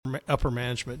upper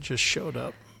management just showed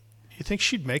up. You think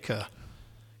she'd make a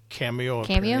cameo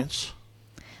appearance?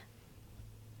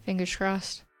 Fingers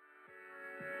crossed.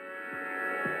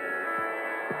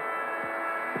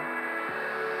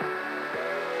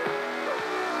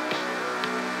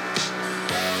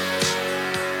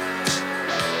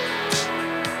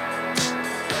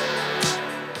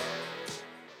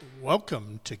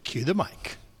 Welcome to Cue the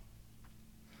Mic.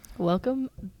 Welcome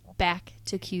back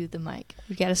to Cue the Mic.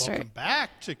 We got to start. Welcome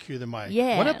back to Cue the Mic.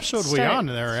 Yeah. What episode are we on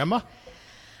there, Emma?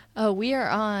 Oh, we are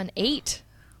on 8.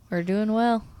 We're doing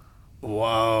well.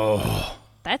 Whoa.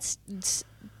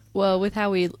 Well, with how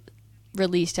we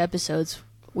released episodes,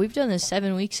 we've done this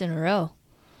 7 weeks in a row.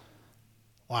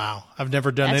 Wow. I've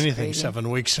never done That's anything crazy. 7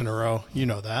 weeks in a row. You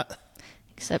know that.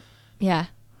 Except, yeah,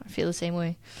 I feel the same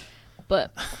way.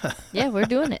 But, yeah, we're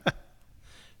doing it.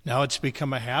 Now it's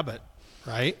become a habit,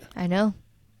 right? I know.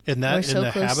 Isn't that We're so in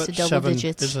the close habit? to double 7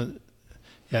 digits. Isn't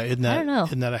I don't know.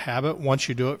 Isn't that a habit? Once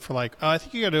you do it for I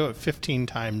think you got to do it 15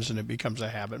 times and it becomes a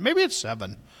habit. Maybe it's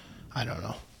 7. I don't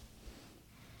know.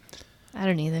 I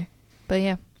don't either. But,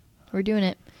 yeah, we're doing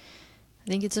it. I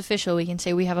think it's official. We can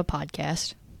say we have a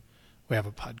podcast. We have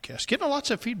a podcast. Getting lots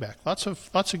of feedback. Lots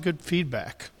of good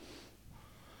feedback.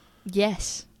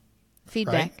 Yes.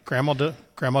 Feedback. Right?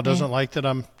 Grandma doesn't like that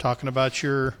I'm talking about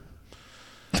your.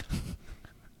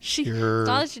 It's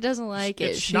not that she doesn't like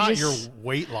it. It's not your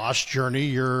weight loss journey.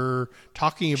 You're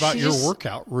talking about your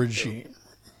workout regime.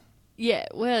 Yeah.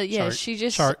 Well, yeah. Sorry, she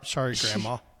just. Sorry,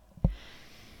 Grandma.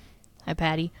 Hi,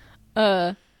 Patty.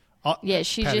 Yeah,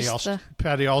 she Patty, just.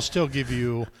 Patty, I'll still give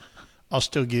you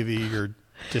your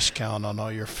discount on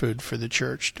all your food for the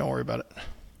church. Don't worry about it.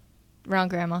 Wrong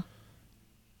grandma.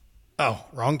 Oh,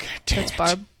 wrong. Dang That's it.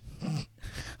 Barb.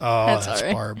 Oh, that's all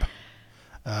right. Barb.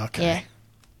 Okay.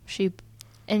 Yeah.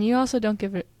 And you also don't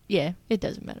give it. Yeah, it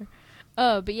doesn't matter.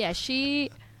 But yeah,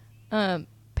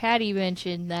 Patty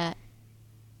mentioned that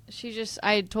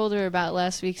I told her about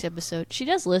last week's episode. She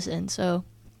does listen, so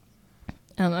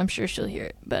I'm sure she'll hear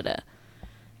it. But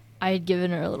I had given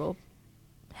her a little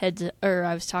or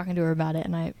I was talking to her about it,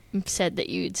 and I said that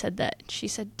you had said that. She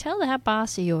said, "Tell that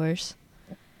boss of yours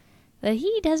that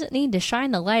he doesn't need to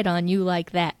shine the light on you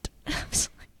like that." I was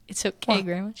like, "It's okay, Well,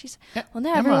 Grandma." She said, "Well,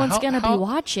 now Emma, everyone's going to be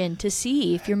watching to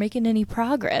see if you're making any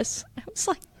progress." I was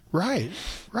like, Right.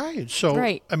 So,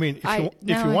 Right. I mean, if you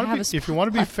want to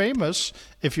be famous,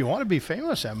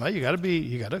 Emma,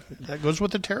 that goes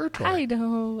with the territory. I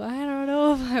don't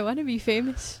know if I want to be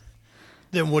famous.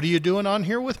 Then what are you doing on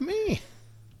here with me?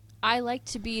 I like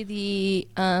to be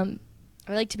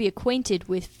acquainted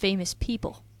with famous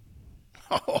people.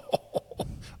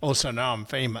 Oh, so now I'm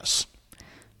famous.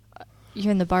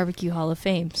 You're in the Barbecue Hall of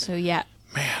Fame, so yeah.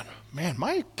 Man,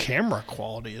 my camera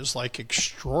quality is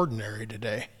extraordinary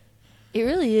today. It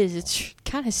really is. It's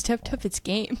kind of stepped up its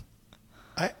game.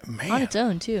 On its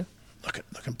own, too.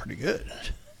 Looking pretty good.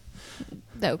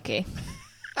 Okay.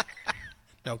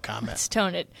 No comment. Let's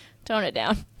tone it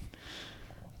down.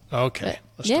 Okay.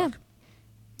 Let's yeah. talk.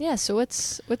 Yeah, so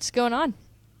what's going on?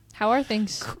 How are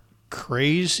things?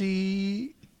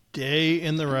 Crazy day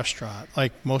in the restaurant.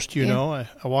 Like most of you know,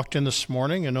 I walked in this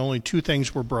morning and only 2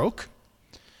 things were broke.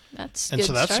 That's and good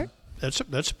so start.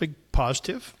 That's a big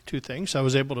positive. 2 things. I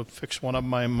was able to fix one of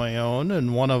my own,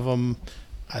 and one of them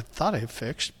I thought I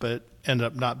fixed, but ended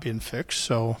up not being fixed.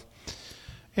 So,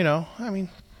 pretty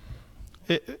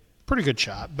good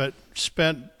shot. But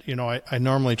spent, I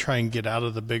normally try and get out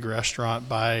of the big restaurant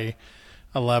by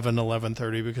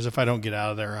 11:30 because if I don't get out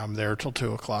of there, I'm there till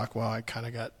 2:00. Well, I kind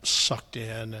of got sucked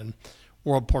in, and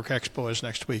World Pork Expo is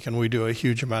next week, and we do a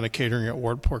huge amount of catering at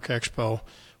World Pork Expo.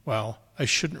 Well, I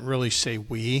shouldn't really say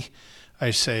we. I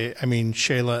mean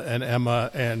Shayla and Emma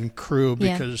and crew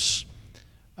because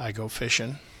I go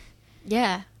fishing.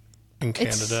 Yeah. In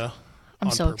Canada. I'm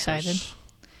on so purpose. excited.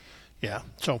 Yeah.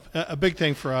 So a big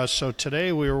thing for us. So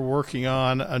today we were working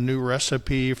on a new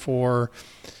recipe for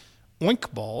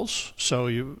oink balls. So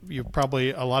you probably,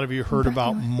 a lot of you heard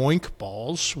about moink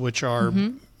balls, which are,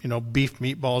 beef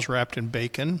meatballs wrapped in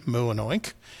bacon, moo and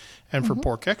oink. And for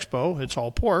Pork Expo, it's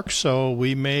all pork, so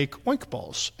we make oink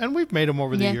balls. And we've made them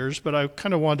over the years, but I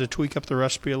kind of wanted to tweak up the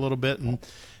recipe a little bit and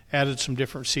added some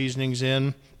different seasonings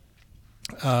in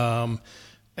and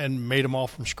made them all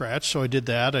from scratch. So I did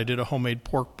that. I did a homemade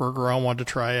pork burger I wanted to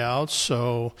try out,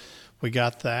 so we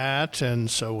got that.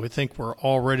 And so we think we're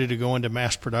all ready to go into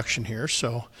mass production here.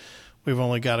 So we've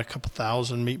only got a couple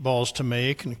thousand meatballs to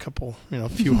make and a couple,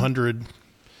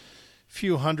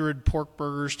 few hundred pork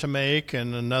burgers to make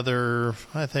and another,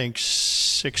 I think,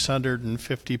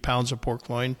 650 pounds of pork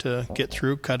loin to get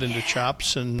through, cut into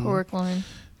chops and Pork loin.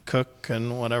 cook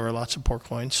and whatever, lots of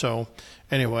pork loin. So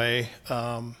anyway,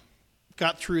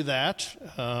 got through that,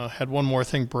 had one more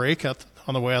thing break on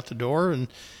the way out the door, and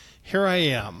here I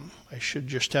am. I should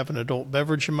just have an adult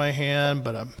beverage in my hand,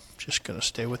 but I'm just going to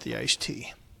stay with the iced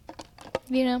tea.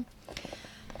 You know,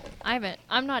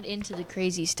 I'm not into the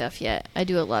crazy stuff yet. I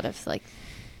do a lot of, like,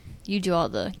 you do all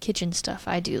the kitchen stuff.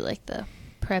 I do, like, the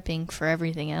prepping for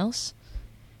everything else.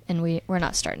 And we're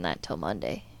not starting that till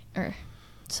Monday.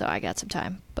 So I got some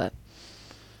time. But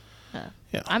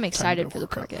I'm excited for the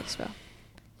Pork Expo.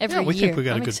 Every year. Think we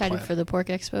got I'm a good excited plan for the Pork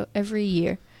Expo every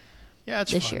year. Yeah,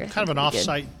 it's this fun. Year, kind of an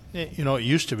off-site. You know, it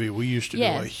used to be. We used to do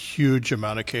a huge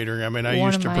amount of catering. I mean, I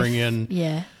used to bring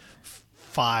in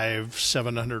 5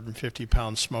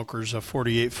 750-pound smokers, a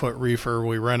 48-foot reefer.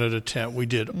 We rented a tent. We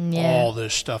did all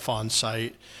this stuff on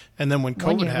site. And then when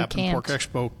COVID happened, Pork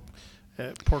Expo,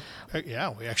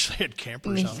 we actually had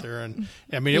campers out there. And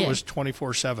I mean, it was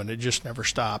 24/7. It just never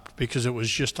stopped because it was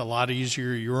just a lot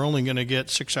easier. You were only going to get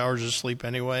 6 hours of sleep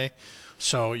anyway.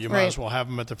 So you might as well have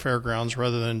them at the fairgrounds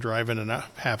rather than driving a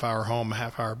half hour home, a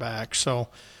half hour back. So,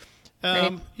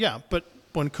 but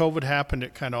when COVID happened,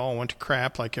 it kind of all went to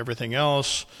crap like everything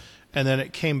else. And then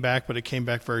it came back, but it came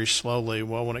back very slowly.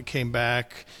 Well, when it came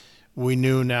back, we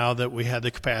knew now that we had the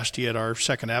capacity at our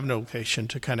Second Avenue location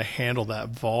to kind of handle that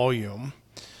volume.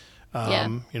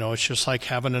 You know, it's just like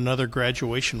having another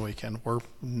graduation weekend. We're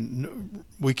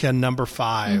weekend number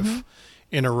 5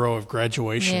 in a row of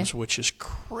graduations, which is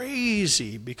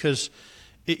crazy because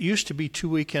it used to be 2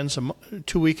 weekends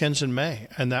in May,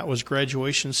 and that was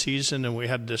graduation season, and we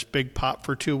had this big pop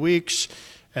for 2 weeks,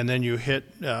 and then you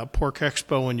hit Pork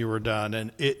Expo and you were done,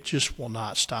 and it just will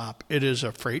not stop. It is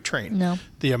a freight train. No.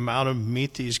 The amount of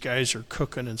meat these guys are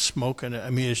cooking and smoking, I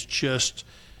mean, it's just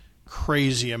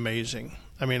crazy amazing.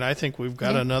 I mean, I think we've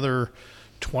got another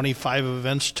 25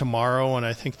 events tomorrow, and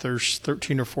I think there's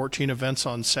 13 or 14 events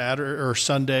on Saturday or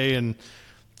Sunday, and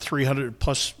 300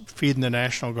 plus feeding the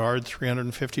National Guard,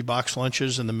 350 box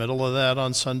lunches in the middle of that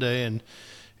on Sunday, and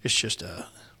it's just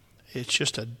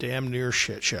a damn near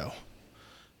shit show.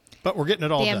 But we're getting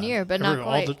it all done. Damn near, but not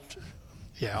quite.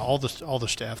 All the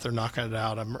staff, they're knocking it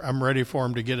out. I'm ready for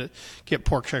them to get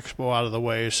Pork Expo out of the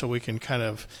way so we can kind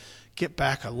of get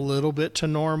back a little bit to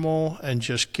normal and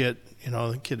just get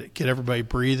everybody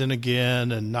breathing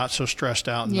again and not so stressed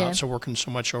out and not so working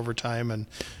so much overtime and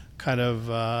kind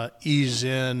of ease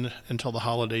in until the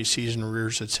holiday season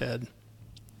rears its head.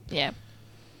 Yeah.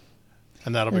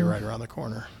 And that'll be right around the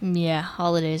corner. Yeah,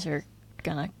 holidays are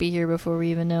gonna be here before we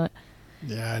even know it.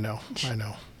 Yeah, I know.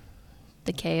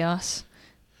 The chaos.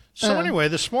 So anyway,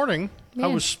 this morning I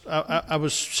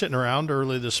was sitting around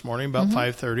early this morning, about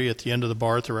 5:30 at the end of the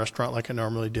bar at the restaurant like I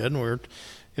normally did, and we were,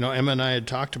 Emma and I had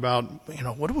talked about,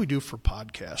 what do we do for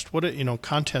podcast?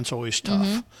 Content's always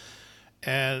tough.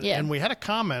 And we had a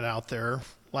comment out there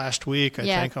last week, I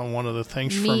think, on one of the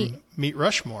things from Meet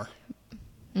Rushmore.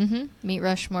 Meet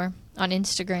Rushmore on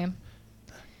Instagram.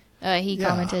 He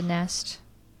commented and asked.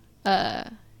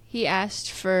 He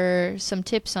asked for some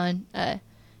tips on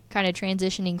kind of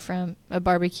transitioning from a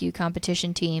barbecue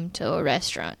competition team to a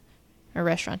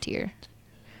restaurateur.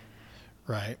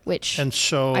 Right. Which and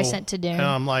so I sent to Darren and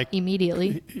I'm like,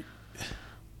 immediately.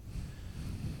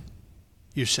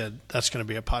 You said that's going to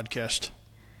be a podcast.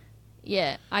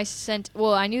 Yeah, I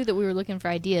knew that we were looking for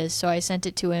ideas, so I sent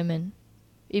it to him, and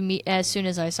as soon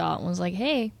as I saw it, I was like,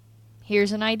 hey,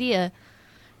 here's an idea.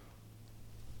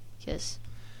 Because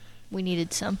we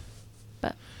needed some.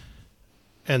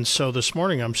 And so this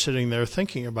morning I'm sitting there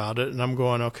thinking about it, and I'm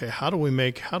going, okay, how do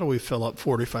we fill up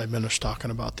 45 minutes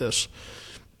talking about this?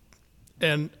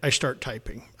 And I start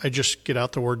typing. I just get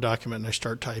out the Word document and I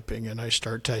start typing and I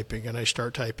start typing and I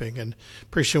start typing. And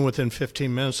pretty soon within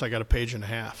 15 minutes, I got a page and a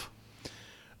half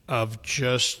of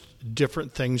just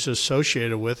different things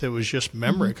associated with it. It was just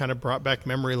memory. It kind of brought back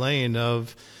memory lane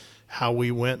of how we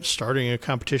went starting a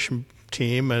competition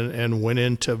team and went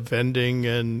into vending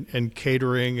and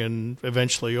catering and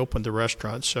eventually opened the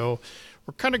restaurant. So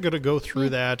we're kind of going to go through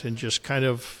that and just kind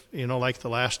of, like the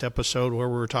last episode where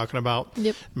we were talking about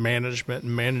management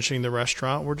and managing the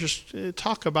restaurant. We're just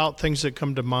talk about things that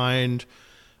come to mind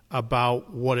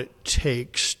about what it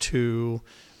takes to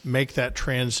make that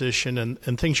transition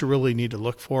and things you really need to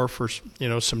look for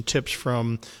some tips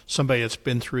from somebody that's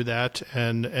been through that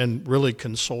and really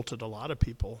consulted a lot of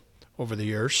people over the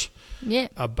years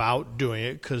about doing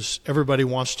it, because everybody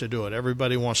wants to do it.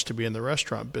 Everybody wants to be in the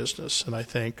restaurant business. And I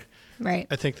think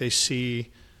they see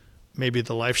maybe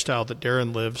the lifestyle that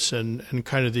Darren lives and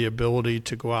kind of the ability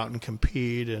to go out and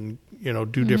compete and,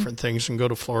 do different things and go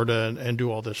to Florida and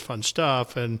do all this fun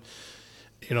stuff. And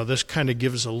this kind of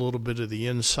gives a little bit of the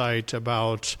insight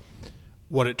about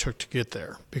what it took to get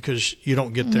there, because you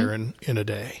don't get there in a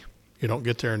day. You don't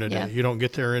get there in a day. You don't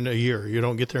get there in a year. You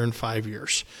don't get there in 5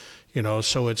 years.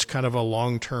 So it's kind of a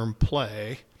long-term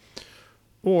play.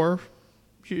 Or,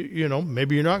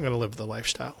 maybe you're not going to live the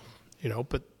lifestyle,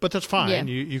 but that's fine.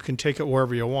 Yeah. You can take it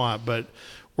wherever you want, but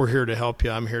we're here to help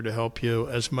you. I'm here to help you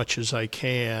as much as I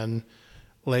can,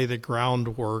 lay the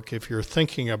groundwork. If you're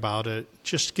thinking about it,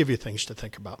 just give you things to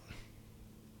think about.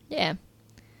 Yeah.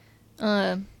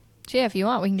 So yeah, if you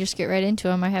want, we can just get right into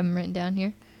them. I have them written down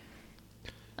here.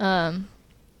 Darren's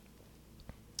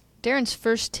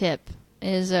first tip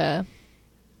is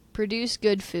produce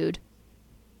good food.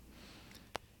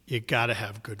 You got to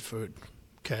have good food,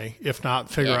 okay? If not,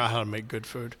 figure out how to make good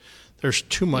food. There's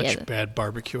too much bad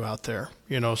barbecue out there,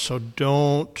 so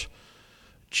don't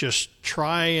just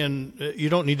try and, you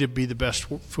don't need to be the best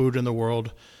food in the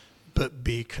world, but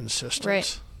be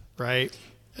consistent, right?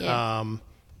 Yeah.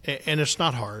 And it's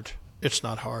not hard. It's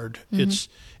not hard. It's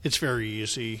very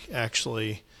easy,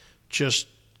 actually. Just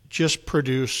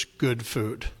produce good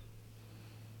food.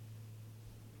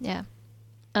 Yeah.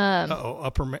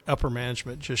 Upper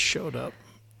management just showed up.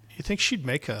 You think she'd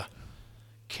make a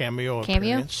cameo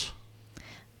appearance?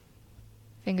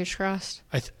 Fingers crossed.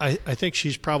 I think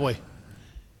she's probably.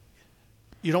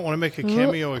 You don't want to make a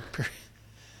cameo appearance.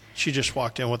 She just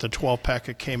walked in with a 12-pack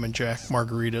of Cayman Jack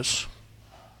margaritas.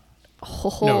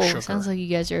 Oh, no sugar. Sounds like you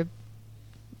guys are a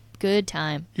good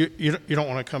time. You don't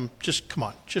want to come. Just come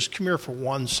on. Just come here for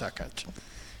 1 second.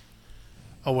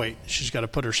 Oh wait, she's got to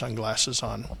put her sunglasses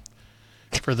on.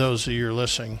 For those of you who are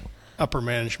listening, upper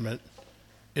management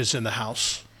is in the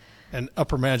house, and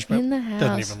upper management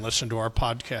doesn't even listen to our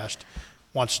podcast.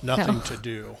 Wants nothing to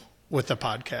do with the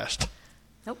podcast.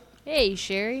 Nope. Hey,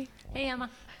 Sherry. Hey, Emma.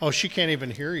 Oh, she can't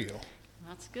even hear you.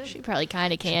 That's good. She probably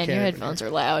kind of can. can't Your even headphones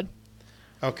are loud.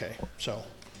 Okay, so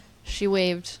She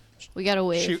waved. We got to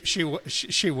wave.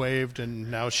 she waved, and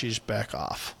now she's back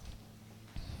off.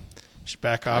 She's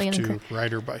back off to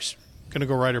ride her bicycle. Gonna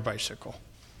go ride her bicycle.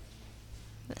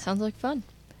 That sounds like fun.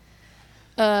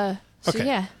 So Okay.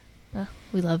 yeah,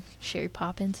 we love Sherry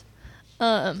Poppins.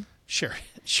 Sherry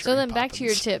So then back to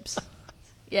your Poppins. tips.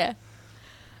 Yeah.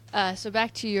 So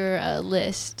back to your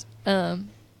list. Your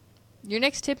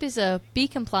next tip is be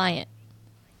compliant.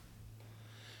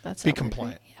 That's Be that word,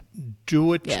 compliant. right?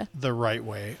 Do it Yeah. the right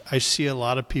way. I see a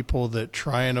lot of people that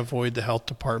try and avoid the health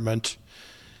department,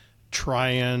 try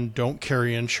and don't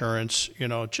carry insurance.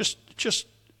 Just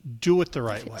do it the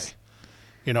right way.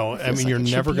 I mean, like you're it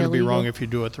should never be going to be wrong illegal. if you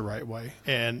do it the right way.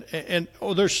 And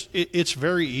it's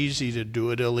very easy to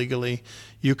do it illegally.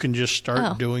 You can just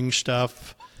start doing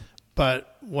stuff.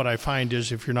 But what I find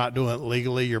is if you're not doing it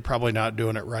legally, you're probably not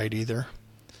doing it right either.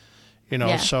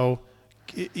 So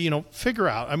figure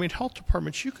out. I mean, health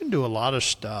departments, you can do a lot of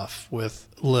stuff with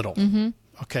little. Mm-hmm.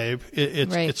 Okay,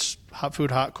 it's hot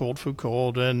food hot, cold food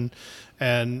cold, and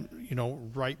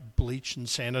right bleach and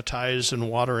sanitize and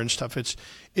water and stuff.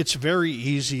 It's very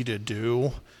easy to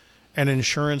do, and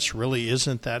insurance really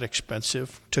isn't that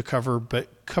expensive to cover.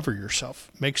 But cover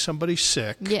yourself. Make somebody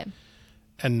sick. Yeah.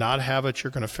 And not have it, you're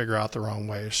going to figure out the wrong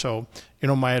way. So,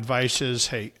 my advice is,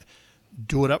 hey,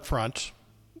 do it up front.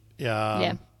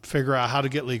 Figure out how to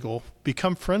get legal.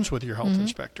 Become friends with your health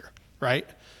inspector, right?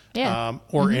 Yeah.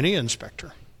 Or any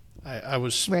inspector. I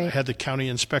had the county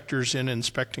inspectors in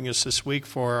inspecting us this week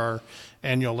for our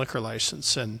annual liquor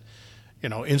license, and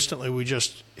instantly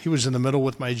he was in the middle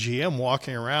with my GM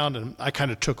walking around, and I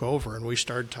kind of took over, and we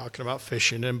started talking about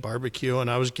fishing and barbecue, and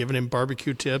I was giving him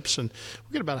barbecue tips, and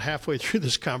we get about halfway through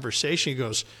this conversation. He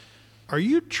goes, "Are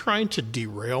you trying to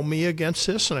derail me against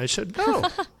this?" And I said, "No,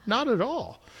 not at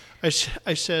all." I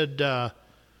said,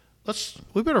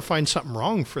 we better find something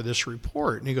wrong for this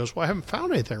report. And he goes, "Well, I haven't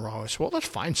found anything wrong." I said, "Well, let's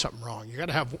find something wrong. You got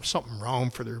to have something wrong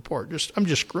for the report." I'm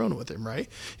just screwing with him, right?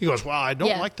 He goes, "Well, I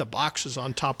don't like the boxes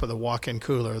on top of the walk-in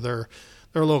cooler. They're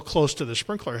a little close to the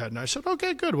sprinkler head." And I said,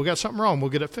 "Okay, good. We got something wrong.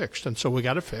 We'll get it fixed." And so we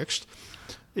got it fixed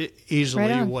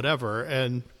easily, whatever.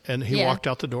 And he walked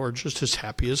out the door just as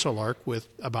happy as a lark with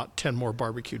about 10 more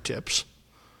barbecue tips,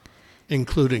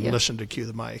 including listen to Cue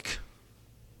the Mic.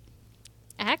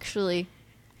 Actually,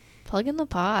 plug in the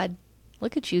pod.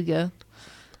 Look at you go.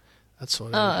 That's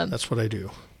what I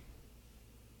do.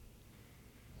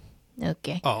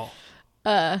 Okay. Oh,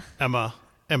 Emma.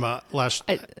 How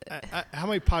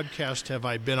many podcasts have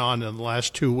I been on in the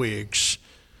last 2 weeks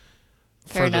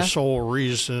Fair for enough. the sole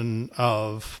reason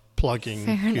of plugging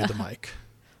Cue the Mic?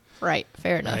 Right.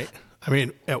 Fair enough. Right. I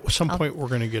mean, at some point we're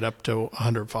going to get up to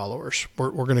 100 followers.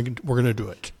 We're going to do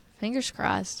it. Fingers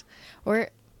crossed.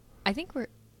 I think we're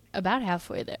about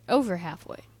halfway there. Over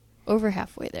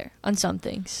halfway there on some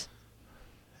things.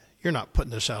 You're not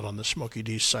putting this out on the Smoky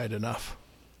D's site enough.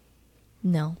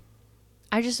 No.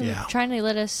 I just am trying to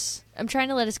let us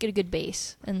get a good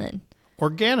base, and then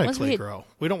organically grow.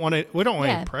 We don't want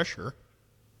any pressure.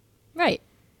 Right.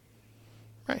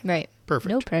 Perfect.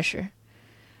 No pressure.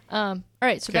 All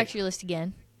right, so back to your list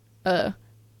again. Have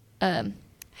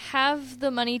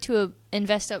the money to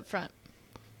invest up front.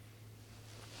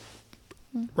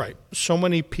 Right. So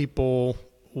many people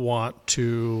want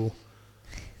to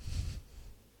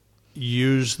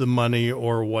use the money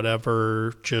or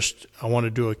whatever, just I want to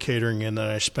do a catering and then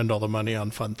I spend all the money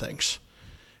on fun things.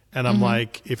 And I'm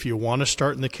like, if you want to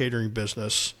start in the catering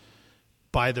business,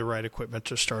 buy the right equipment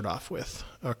to start off with,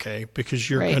 okay? Because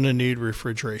you're going to need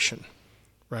refrigeration,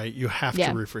 right? You have to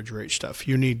refrigerate stuff.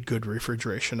 You need good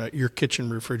refrigeration. Your kitchen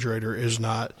refrigerator is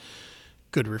not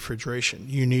good refrigeration.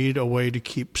 You need a way to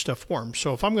keep stuff warm.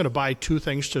 So if I'm going to buy two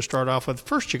things to start off with,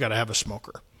 first you got to have a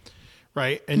smoker,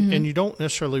 right? And you don't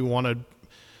necessarily want to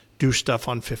do stuff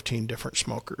on 15 different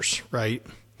smokers, right?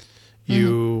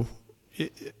 You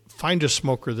find a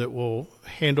smoker that will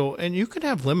handle, and you can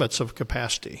have limits of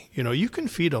capacity. You know, you can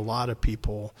feed a lot of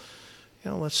people.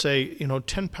 You know, let's say,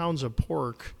 10 pounds of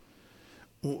pork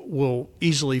will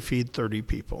easily feed 30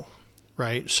 people,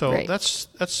 right? So that's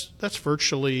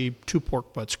virtually 2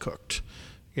 pork butts cooked,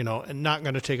 and not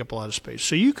going to take up a lot of space.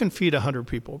 So you can feed 100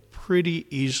 people pretty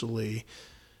easily,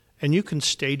 and you can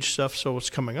stage stuff so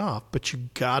it's coming off, but you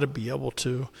got to be able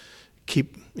to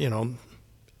keep,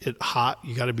 it hot.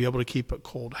 You got to be able to keep it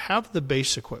cold. Have the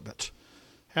base equipment.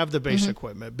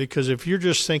 Equipment, because if you're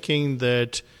just thinking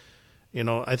that,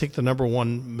 I think the number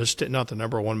one mistake, not the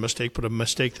number one mistake, but a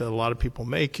mistake that a lot of people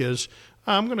make is,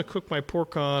 I'm going to cook my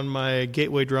pork on my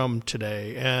gateway drum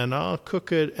today, and I'll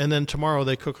cook it, and then tomorrow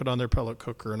they cook it on their pellet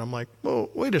cooker. And I'm like, well,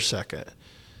 wait a second.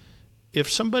 If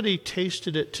somebody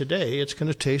tasted it today, it's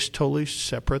going to taste totally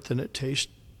separate than it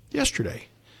tasted yesterday.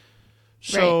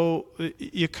 So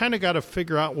you kind of got to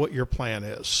figure out what your plan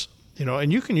is,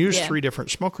 and you can use 3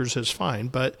 different smokers is fine,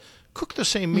 but cook the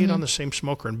same meat on the same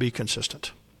smoker and be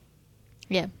consistent.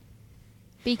 Yeah.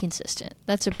 Be consistent.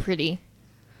 That's a pretty...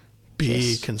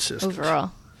 Be consistent.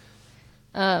 Overall.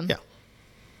 Yeah.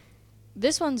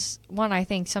 This one's one I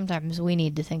think sometimes we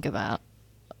need to think about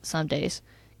some days.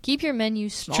 Keep your menu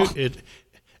small.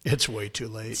 It's way too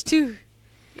late. It's too...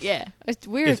 Yeah.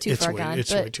 We're too far gone.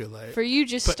 It's way too late. For you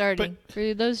starting,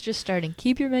 for those just starting,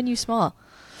 keep your menu small.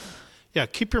 Yeah,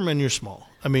 keep your menu small.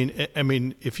 I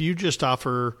mean, if you just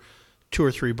offer 2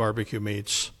 or 3 barbecue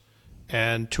meats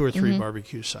and 2 or 3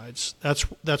 barbecue sides,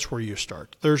 that's where you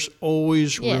start. There's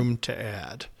always room to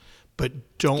add, but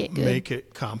don't make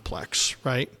it complex,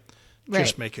 right?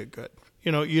 Just make it good.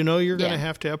 You're going to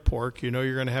have pork. You're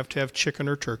going to have chicken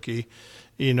or turkey.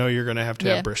 You're going to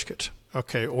have brisket,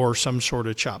 okay, or some sort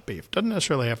of chopped beef. Doesn't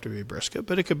necessarily have to be brisket,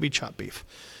 but it could be chopped beef.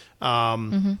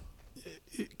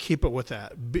 Keep it with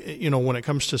that. When it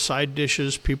comes to side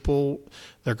dishes,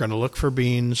 they're going to look for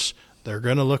beans. They're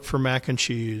going to look for mac and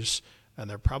cheese, and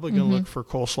they're probably going to look for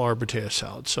coleslaw or potato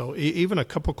salad. So even a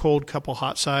couple cold, couple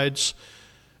hot sides,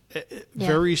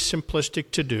 very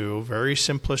simplistic to do, very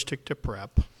simplistic to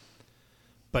prep,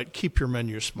 but keep your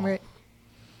menu small. Right.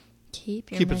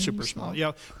 Keep it super small.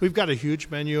 Yeah, we've got a huge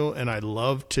menu, and I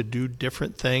love to do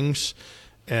different things,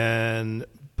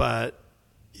 but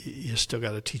you still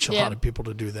got to teach a lot of people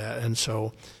to do that, and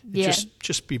so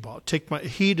just be bold. Take my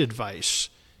advice.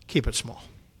 Keep it small.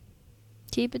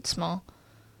 Keep it small.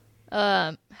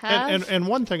 And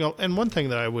one thing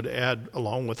that I would add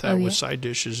along with that with side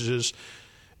dishes is,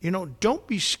 don't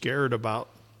be scared about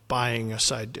buying a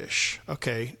side dish.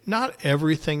 Okay, not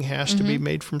everything has to be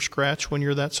made from scratch when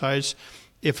you're that size.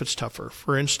 If it's tougher,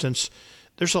 for instance,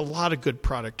 there's a lot of good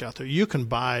product out there. You can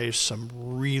buy some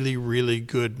really, really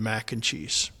good mac and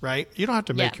cheese, right? You don't have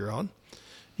to make your own.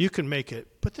 You can make it,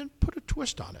 but then put a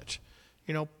twist on it.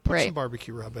 Put some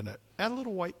barbecue rub in it. Add a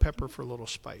little white pepper for a little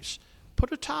spice.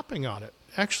 Put a topping on it.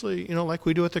 Actually, like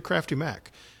we do at the Crafty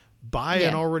Mac. Buy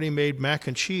an already made mac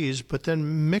and cheese, but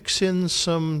then mix in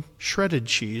some shredded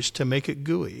cheese to make it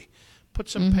gooey. Put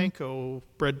some panko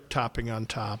bread topping on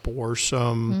top, or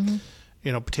some,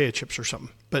 potato chips or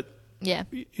something. But,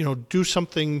 do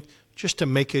something just to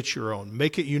make it your own.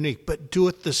 Make it unique, but do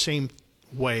it the same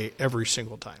way every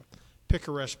single time. Pick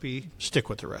a recipe, stick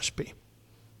with the recipe.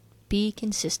 Be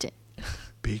consistent.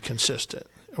 Be consistent.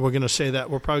 We're going to say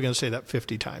that. We're probably going to say that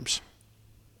 50 times.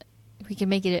 We can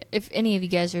make it, if any of you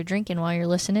guys are drinking while you're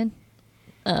listening,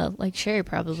 like Sherry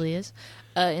probably is,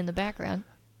 in the background.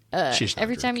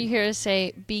 Every time you hear us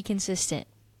say, be consistent,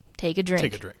 take a drink.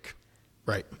 Take a drink.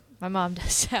 Right. My mom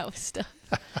does that with stuff.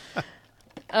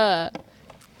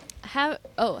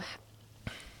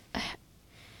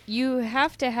 You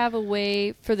have to have a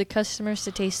way for the customers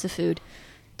to taste the food.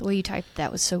 The way you typed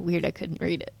that was so weird I couldn't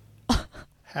read it.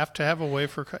 Have to have a way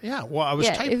for... Yeah, well, I was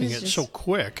typing it so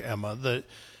quick, Emma, that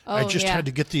I just had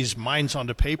to get these minds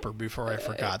onto paper before I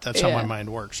forgot. That's how my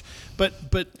mind works. But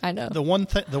I know. The one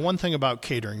thing about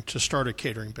catering, to start a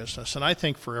catering business, and I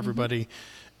think for everybody,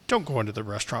 don't go into the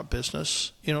restaurant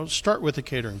business. Start with the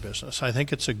catering business. I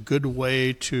think it's a good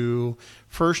way to...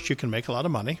 First, you can make a lot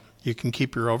of money. You can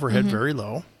keep your overhead very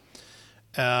low.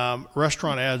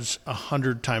 Restaurant adds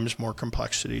 100 times more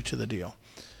complexity to the deal.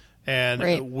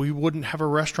 And we wouldn't have a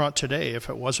restaurant today if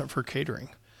it wasn't for catering.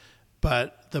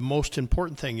 But the most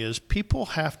important thing is people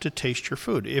have to taste your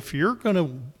food. If you're going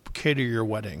to cater your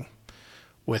wedding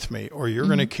with me, or you're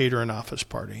going to cater an office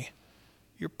party,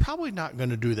 you're probably not going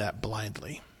to do that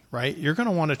blindly, right? You're going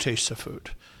to want to taste the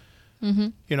food.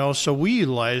 So we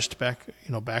utilized back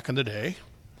in the day,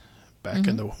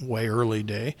 in the way early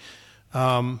day,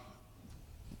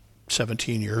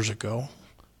 17 years ago,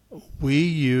 we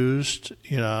used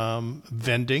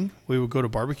vending. We would go to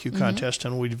barbecue contest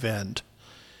and we'd vend,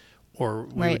 or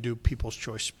we would do people's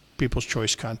choice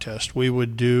contest. We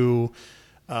would do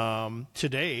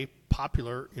today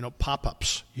popular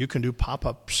pop-ups. You can do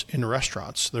pop-ups in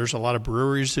restaurants. There's a lot of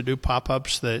breweries that do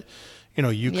pop-ups that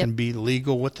you can be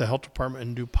legal with the health department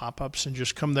and do pop-ups and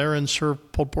just come there and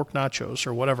serve pulled pork nachos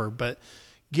or whatever. But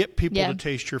get people to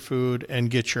taste your food and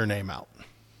get your name out.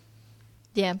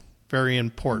 Yeah. Very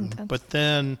important. But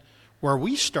then where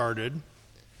we started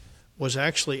was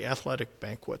actually athletic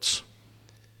banquets.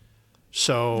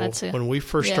 So when we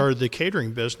first started the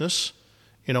catering business,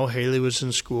 Haley was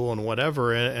in school and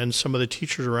whatever, and some of the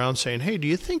teachers around saying, hey, do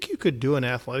you think you could do an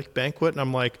athletic banquet? And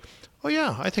I'm like, oh,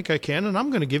 yeah, I think I can, and I'm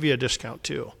going to give you a discount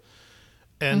too.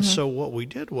 And so what we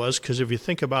did was, because if you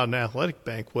think about an athletic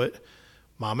banquet,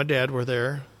 mom and dad were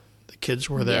there, the kids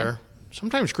were there,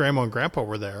 sometimes grandma and grandpa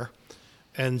were there.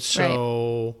 And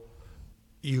so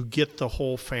you get the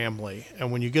whole family.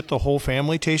 And when you get the whole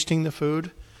family tasting the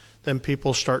food, then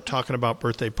people start talking about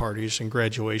birthday parties and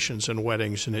graduations and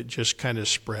weddings, and it just kind of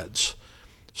spreads.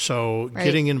 So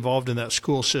getting involved in that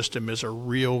school system is a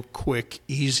real quick,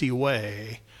 easy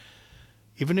way.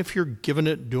 Even if you're doing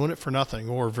it for nothing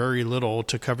or very little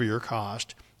to cover your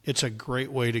cost, it's a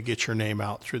great way to get your name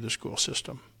out through the school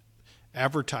system.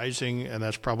 Advertising, and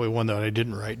that's probably one that I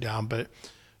didn't write down, but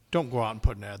don't go out and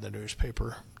put an ad in the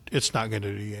newspaper. It's not going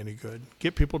to do you any good.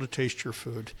 Get people to taste your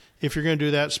food. If you're going to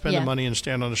do that, spend the money and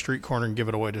stand on a street corner and give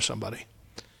it away to somebody.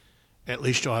 At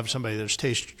least you'll have somebody that's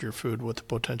tasted your food with the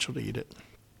potential to eat it.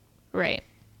 Right.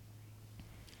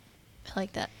 I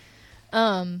like that.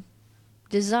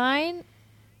 Design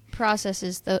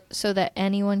processes so that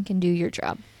anyone can do your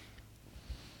job.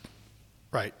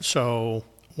 Right. So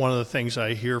one of the things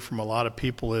I hear from a lot of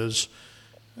people is,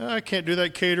 I can't do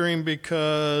that catering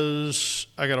because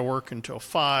I got to work until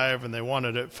 5 and they want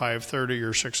it at 5:30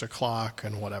 or 6 o'clock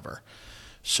and whatever.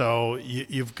 So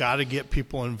you've got to get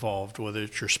people involved, whether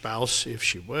it's your spouse, if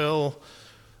she will,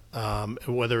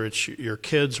 whether it's your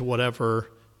kids, whatever.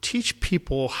 Teach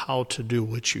people how to do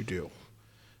what you do.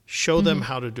 Show them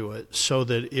how to do it so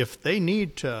that if they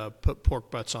need to put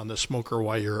pork butts on the smoker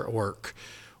while you're at work,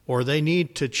 or they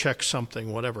need to check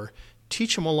something, whatever,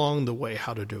 teach them along the way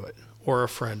how to do it. Or a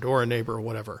friend or a neighbor or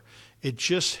whatever. It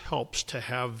just helps to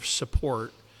have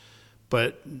support.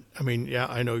 But, I mean,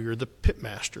 I know you're the pit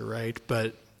master, right?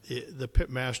 But the pit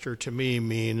master to me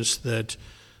means that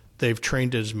they've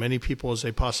trained as many people as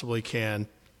they possibly can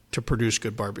to produce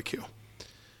good barbecue.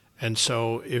 And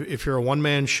so if you're a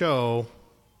one-man show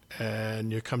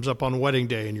and it comes up on wedding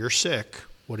day and you're sick,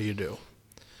 what do you do?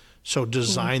 So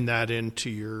design that into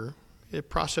your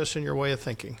process and your way of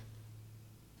thinking.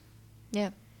 Yeah.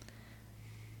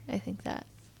 I think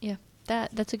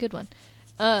that's a good one.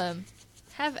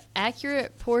 Have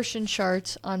accurate portion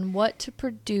charts on what to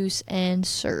produce and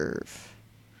serve.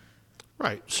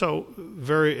 Right. So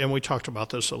and we talked about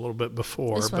this a little bit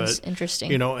before. This one's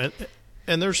interesting.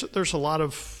 And there's a lot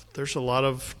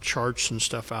of charts and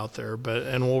stuff out there,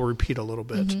 and we'll repeat a little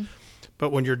bit.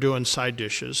 But when you're doing side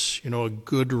dishes, a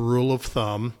good rule of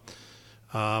thumb,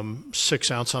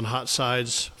 6 ounce on hot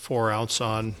sides, 4 ounce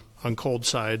on cold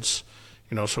sides.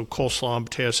 So coleslaw and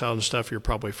potato salad and stuff, you're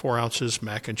probably 4 ounces.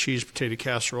 Mac and cheese, potato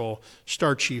casserole,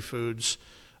 starchy foods,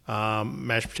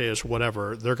 mashed potatoes,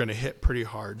 whatever, they're going to hit pretty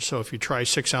hard. So if you try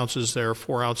 6 ounces there,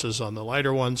 4 ounces on the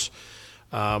lighter ones.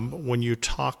 When you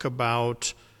talk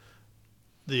about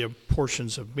the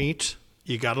portions of meat,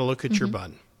 you got to look at your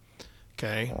bun.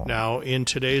 Okay. Now, in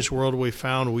today's world,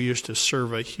 we used to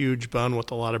serve a huge bun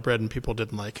with a lot of bread, and people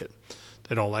didn't like it.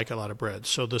 They don't like a lot of bread.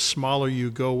 So the smaller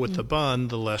you go with the bun,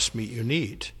 the less meat you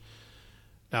need.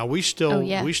 Now we still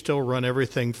run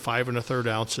everything 5 1/3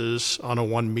 ounces on a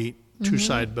 1 meat 2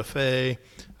 side buffet.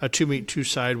 A 2 meat 2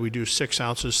 side, we do 6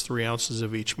 ounces, 3 ounces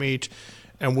of each meat,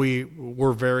 and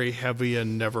we're very heavy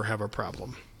and never have a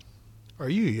problem. Are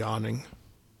you yawning?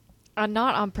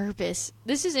 Not on purpose.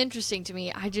 This is interesting to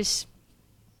me.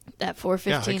 That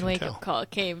 4:15 wake up call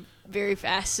came very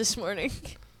fast this morning.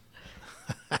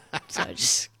 So I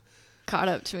just caught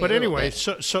up to me. But anyway,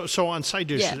 so on side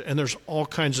dishes, and there's all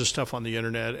kinds of stuff on the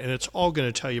internet, and it's all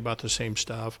going to tell you about the same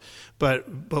stuff. But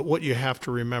what you have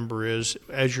to remember is,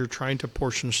 as you're trying to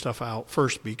portion stuff out,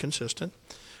 first, be consistent,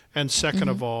 and second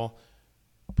of all,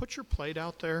 put your plate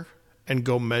out there and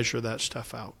go measure that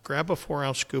stuff out. Grab a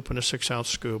 4-ounce scoop and a 6-ounce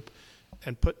scoop,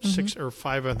 and put 6 or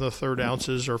 5 1/3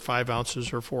 ounces or 5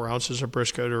 ounces or 4 ounces of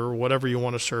brisket or whatever you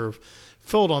want to serve.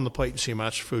 Fill it on the plate and see how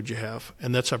much food you have.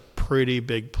 And that's a pretty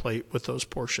big plate with those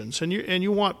portions. And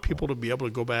you want people to be able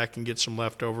to go back and get some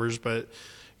leftovers, but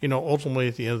ultimately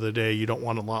at the end of the day, you don't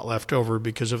want a lot left over,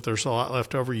 because if there's a lot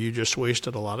left over, you just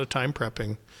wasted a lot of time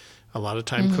prepping, a lot of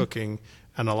time cooking,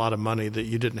 and a lot of money that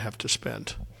you didn't have to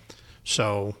spend.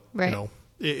 So,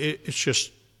 it's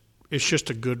just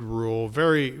a good rule,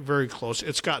 very, very close.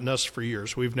 It's gotten us for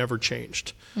years. We've never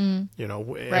changed, and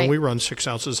we run 6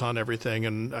 ounces on everything.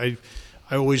 And I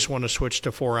always want to switch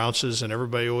to 4 ounces, and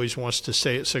everybody always wants to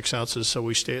stay at 6 ounces, so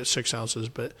we stay at 6 ounces.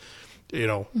 But,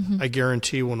 I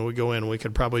guarantee when we go in, we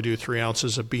could probably do 3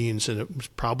 ounces of beans, and it was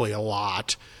probably a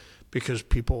lot, because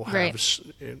people have,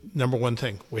 number one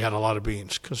thing, we had a lot of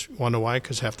beans. Because you want to know why?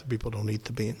 Because half the people don't eat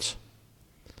the beans.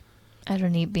 I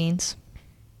don't eat beans.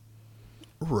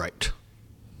 Right.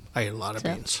 I ate a lot of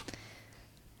beans.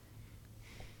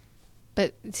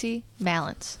 But see,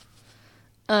 balance.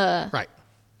 Right.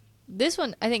 This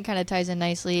one, I think, kind of ties in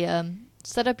nicely.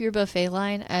 Set up your buffet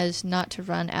line as not to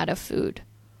run out of food.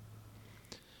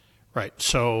 Right.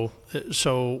 So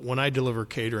when I deliver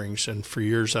caterings, and for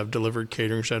years I've delivered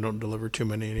caterings, I don't deliver too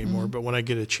many anymore, but when I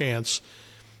get a chance,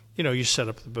 you set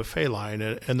up the buffet line,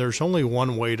 and there's only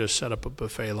one way to set up a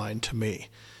buffet line to me.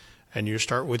 And you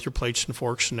start with your plates and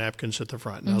forks and napkins at the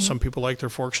front. Now, some people like their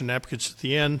forks and napkins at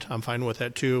the end. I'm fine with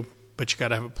that too, but you got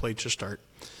to have a plate to start.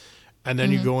 And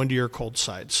then you go into your cold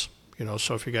sides.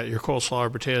 So if you got your coleslaw or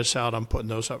potato salad, I'm putting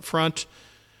those up front,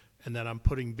 and then I'm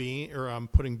putting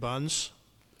buns.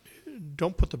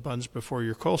 Don't put the buns before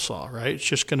your coleslaw, right? It's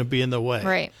just going to be in the way.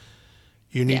 Right.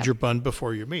 You need your bun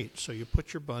before your meat, so you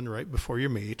put your bun right before your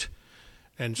meat.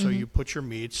 And so you put your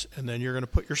meats, and then you're going to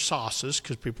put your sauces,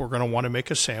 because people are going to want to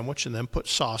make a sandwich and then put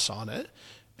sauce on it,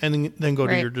 and then go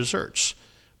to your desserts.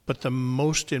 But the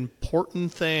most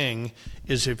important thing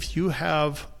is, if you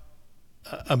have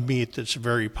a meat that's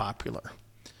very popular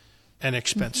and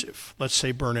expensive, let's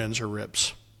say burnt ends or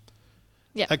ribs,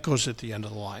 that goes at the end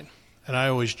of the line. And I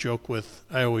always joke with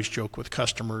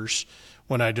customers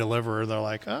when I deliver. They're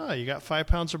like, you got 5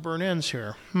 pounds of burnt ends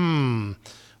here.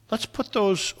 Let's put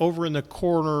those over in the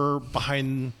corner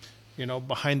behind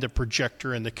the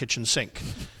projector in the kitchen sink.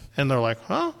 And they're like,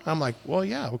 huh? I'm like, well,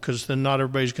 yeah, because then not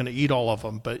everybody's going to eat all of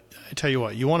them. But I tell you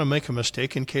what, you want to make a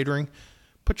mistake in catering,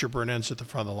 put your burnt ends at the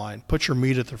front of the line. Put your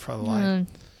meat at the front of the line.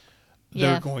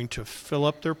 They're going to fill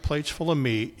up their plates full of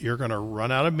meat. You're going to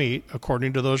run out of meat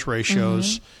according to those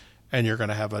ratios, and you're going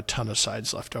to have a ton of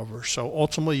sides left over. So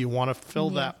ultimately, you want to fill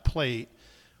that plate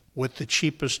with the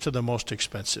cheapest to the most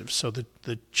expensive. So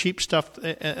the cheap stuff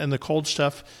and the cold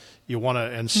stuff, you want to,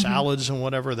 and salads and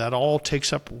whatever, that all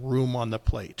takes up room on the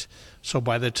plate. So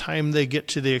by the time they get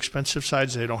to the expensive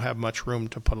sides, they don't have much room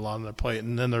to put a lot on their plate.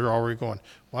 And then they're already going,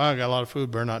 wow, I got a lot of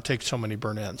food, better not take so many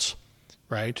burnt ends,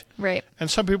 right? Right. And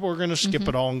some people are going to skip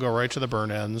it all and go right to the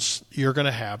burnt ends. You're going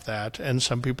to have that. And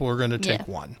some people are going to take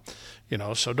one.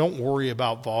 So don't worry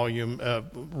about volume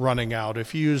running out.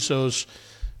 If you use those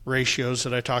ratios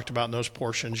that I talked about in those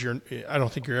portions, I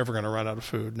don't think you're ever going to run out of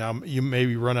food. Now, you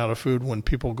maybe run out of food when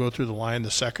people go through the line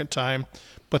the second time,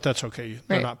 but that's okay.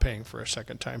 They're not paying for a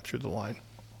second time through the line.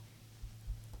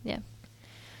 Yeah.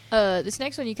 This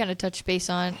next one you kind of touched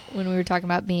base on when we were talking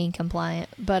about being compliant,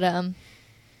 but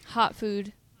hot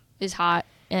food is hot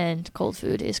and cold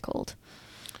food is cold.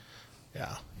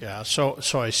 Yeah. So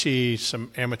I see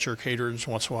some amateur caterers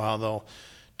once in a while, they'll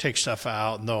take stuff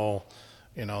out and they'll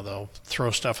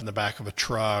throw stuff in the back of a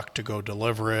truck to go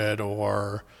deliver it,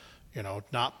 or,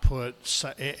 not put,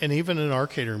 and even in our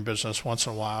catering business once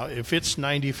in a while, if it's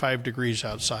 95 degrees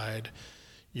outside,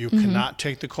 you cannot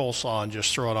take the coleslaw and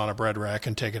just throw it on a bread rack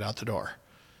and take it out the door.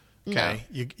 Okay.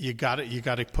 No. You got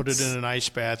to put it in an ice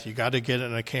bath. You got to get it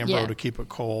in a Cambro to keep it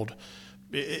cold.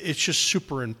 it's just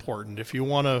super important. If you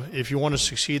want to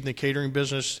succeed in the catering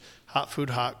business, hot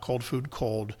food hot, cold food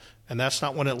cold, and that's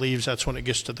not when it leaves. That's when it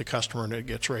gets to the customer and it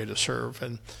gets ready to serve.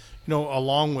 And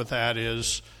along with that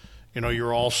is,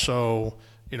 you're also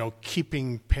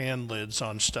keeping pan lids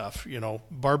on stuff.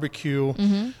 Barbecue.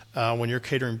 When you're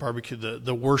catering barbecue,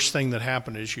 the worst thing that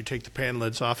happened is you take the pan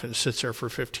lids off and it sits there for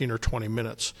 15 or 20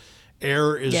 minutes.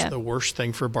 Air is the worst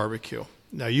thing for barbecue.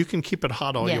 Now, you can keep it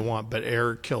hot all you want, but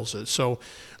air kills it. So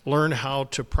learn how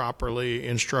to properly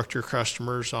instruct your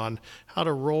customers on how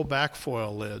to roll back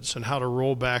foil lids and how to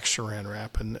roll back saran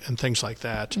wrap and things like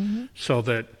that, so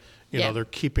that they're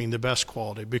keeping the best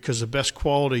quality, because the best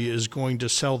quality is going to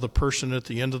sell the person at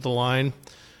the end of the line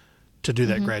to do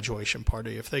that graduation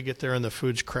party. If they get there and the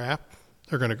food's crap,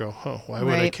 they're going to go, oh, why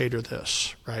would I cater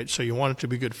this, right? So you want it to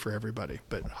be good for everybody.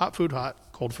 But hot food hot,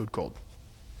 cold food cold.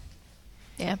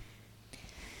 Yeah.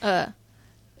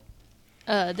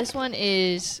 This one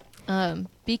is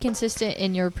be consistent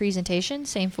in your presentation.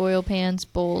 Same foil pans,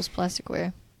 bowls,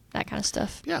 plasticware, that kind of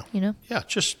stuff. Yeah. Yeah.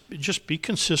 Just be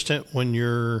consistent when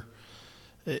you're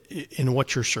in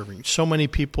what you're serving. So many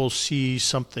people see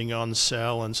something on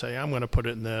sale and say, I'm going to put it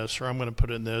in this, or I'm going to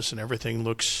put it in this, and everything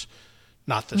looks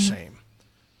not the same.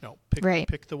 No,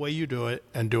 pick the way you do it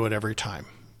and do it every time,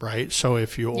 right? So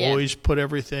if you always put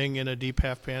everything in a deep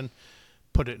half pan,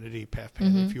 put it in a deep half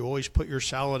pan. If you always put your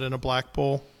salad in a black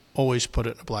bowl, always put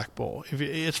it in a black bowl.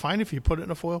 It's fine if you put it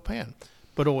in a foil pan,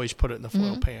 but always put it in the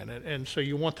foil pan. And so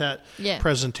you want that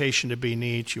presentation to be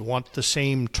neat. You want the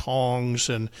same tongs,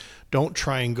 and don't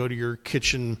try and go to your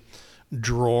kitchen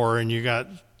drawer and you got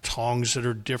tongs that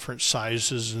are different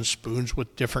sizes and spoons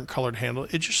with different colored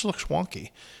handles. It just looks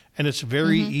wonky. And it's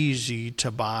very easy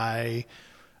to buy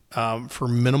for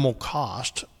minimal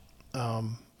cost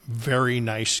very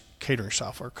nice catering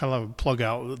software. Kind of plug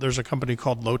out. There's a company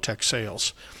called Low Tech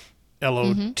Sales,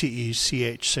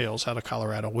 LOTECH Sales, out of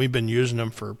Colorado. We've been using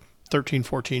them for 13,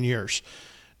 14 years.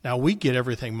 Now we get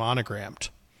everything monogrammed.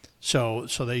 So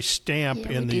they stamp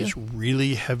in these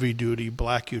really heavy duty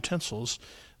black utensils.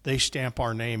 They stamp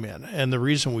our name in. And the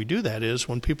reason we do that is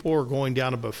when people are going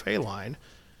down a buffet line,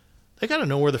 they got to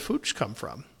know where the food's come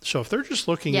from. So if they're just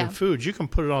looking at food, you can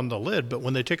put it on the lid, but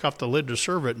when they take off the lid to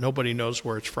serve it, nobody knows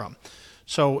where it's from.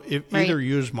 So either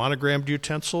use monogrammed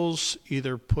utensils,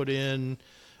 either put in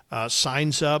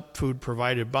signs up, food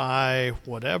provided by,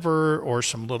 whatever, or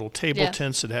some little table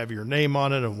tents that have your name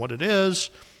on it and what it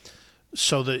is,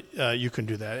 so that you can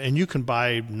do that. And you can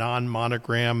buy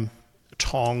non-monogram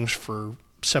tongs for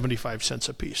 75 cents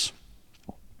a piece.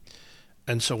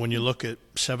 And so when you look at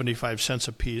 75 cents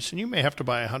a piece, and you may have to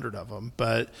buy 100 of them,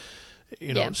 but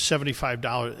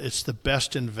 $75, it's the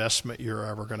best investment you're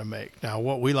ever going to make. Now,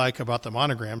 what we like about the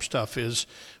monogram stuff is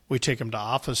we take them to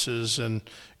offices, and,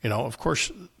 of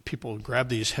course, people grab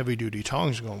these heavy-duty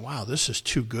tongs and go, wow, this is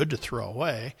too good to throw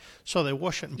away. So they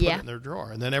wash it and put it in their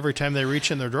drawer. And then every time they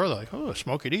reach in their drawer, they're like, oh,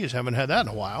 Smokey D's, haven't had that in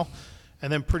a while.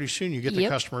 And then pretty soon you get the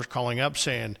customers calling up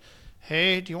saying,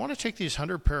 hey, do you want to take these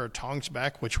 100 pair of tongs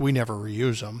back? Which we never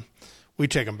reuse them. We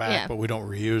take them back, but we don't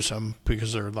reuse them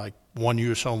because they're like one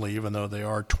use only, even though they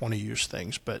are 20 use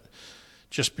things. But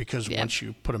just because once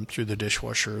you put them through the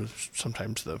dishwasher,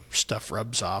 sometimes the stuff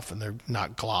rubs off and they're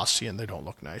not glossy and they don't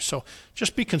look nice. So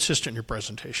just be consistent in your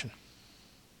presentation.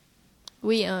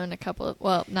 We own a couple of,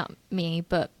 well, not me,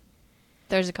 but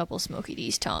there's a couple of Smokey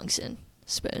D's tongs and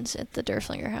spoons at the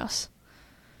Derflinger house.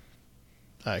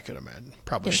 I could imagine.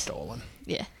 Probably stolen.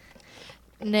 Yeah.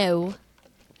 No.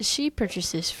 She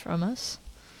purchases from us.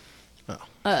 Oh.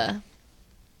 The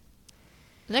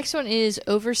next one is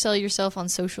oversell yourself on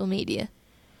social media.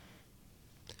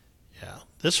 Yeah.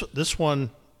 This one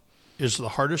is the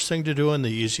hardest thing to do and the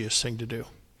easiest thing to do.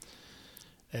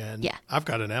 And I've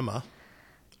got an Emma,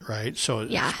 right? So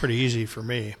it's pretty easy for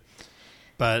me.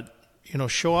 But,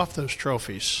 show off those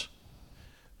trophies.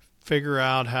 Figure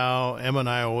out how Emma and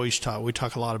I always talk. We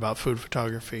talk a lot about food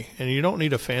photography, and you don't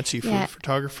need a fancy food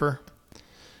photographer.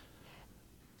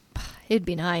 It'd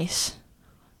be nice,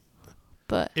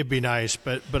 but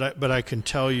I can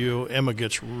tell you, Emma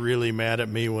gets really mad at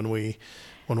me when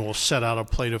we'll set out a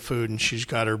plate of food, and she's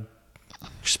got her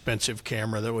expensive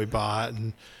camera that we bought,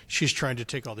 and she's trying to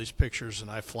take all these pictures, and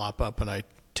I flop up and I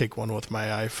take one with my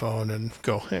iPhone and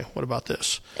go, hey, what about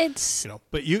this? It's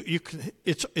but you can,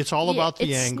 it's all about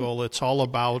the angle. It's all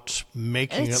about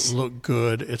making it look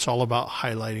good. It's all about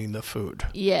highlighting the food.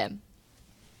 Yeah.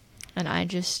 And I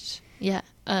just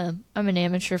I'm an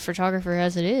amateur photographer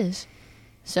as it is,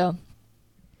 so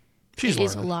she's it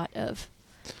is a lot of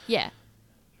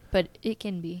but it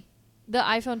can be. The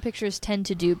iPhone pictures tend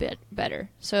to do better,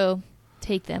 so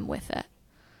take them with that.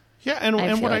 Yeah, and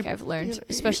I feel what like I've learned,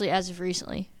 especially as of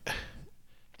recently.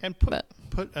 And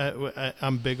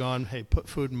I'm big on, hey, put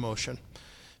food in motion.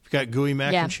 If you got gooey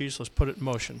mac and cheese, let's put it in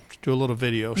motion. Do a little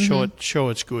video, show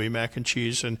it's gooey mac and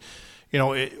cheese, and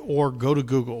or go to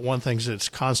Google. One thing that's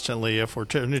constantly, if we're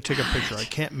going to take a picture, I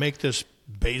can't make this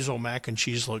basil mac and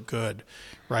cheese look good,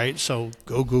 right? So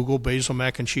go Google basil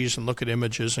mac and cheese and look at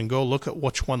images and go look at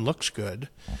which one looks good,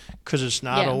 because it's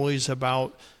not always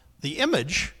about the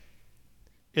image.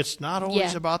 It's not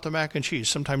always about the mac and cheese.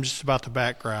 Sometimes it's about the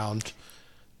background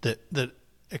that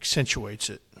accentuates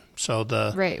it. So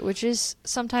right, which is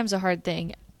sometimes a hard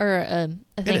thing, or a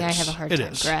thing I have a hard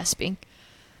time grasping.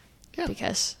 Yeah,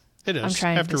 because it is. I'm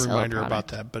trying I have to sell remind her about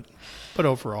that, but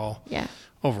overall,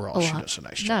 she does a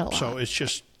nice job. So it's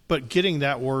just, but getting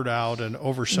that word out and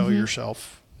oversell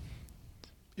yourself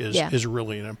is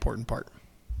really an important part.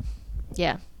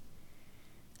 Yeah.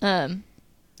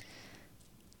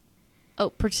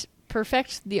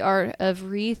 Perfect the art of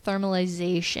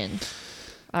rethermalization.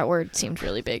 That word seemed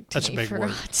really big to me. That's a big word.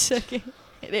 A hot second.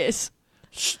 It is.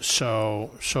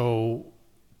 So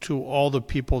to all the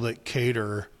people that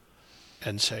cater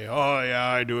and say, "Oh yeah,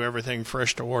 I do everything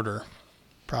fresh to order,"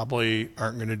 probably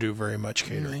aren't going to do very much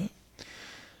catering.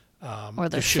 Or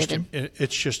they're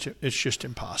it's just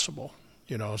impossible,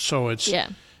 So it's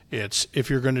if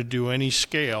you're going to do any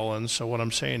scale, and so what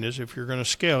I'm saying is, if you're going to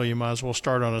scale, you might as well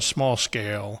start on a small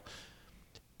scale.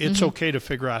 It's okay to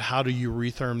figure out how do you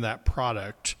retherm that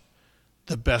product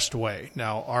the best way.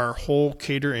 Now, our whole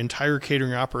entire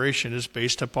catering operation is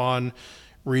based upon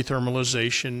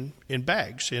rethermalization in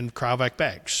bags, in cryovac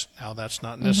bags. Now, that's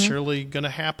not necessarily going to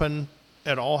happen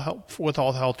at all with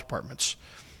all the health departments.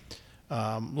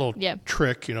 Little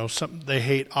trick, they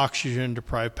hate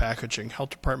oxygen-deprived packaging. Health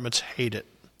departments hate it.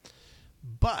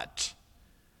 But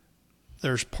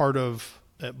there's part of,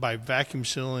 by vacuum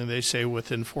sealing, they say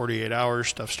within 48 hours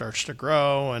stuff starts to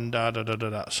grow and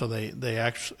da-da-da-da-da. So they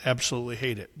absolutely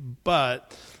hate it.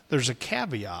 But there's a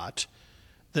caveat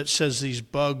that says these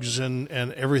bugs and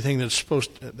everything that's we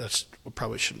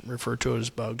probably shouldn't refer to it as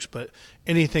bugs, but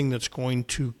anything that's going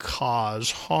to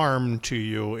cause harm to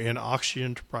you in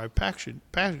oxygen-deprived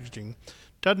packaging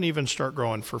doesn't even start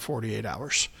growing for 48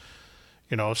 hours.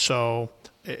 So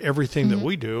everything that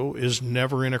we do is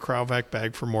never in a cryovac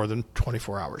bag for more than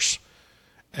 24 hours.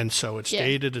 And so it's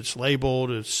dated, it's labeled,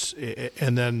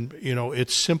 and then,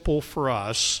 it's simple for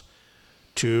us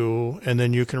and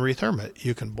then you can retherm it.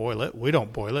 You can boil it. We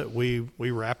don't boil it. We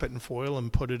wrap it in foil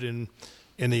and put it in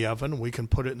the oven. We can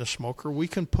put it in the smoker. We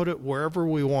can put it wherever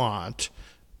we want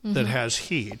that has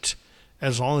heat,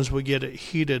 as long as we get it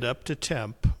heated up to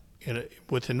temp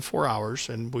within 4 hours,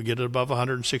 and we get it above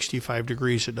 165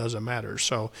 degrees, it doesn't matter.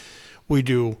 So we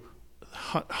do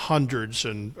hundreds,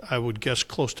 and I would guess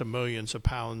close to millions of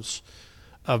pounds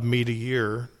of meat a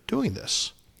year doing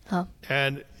this. Huh.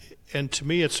 And to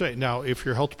me, it's now, if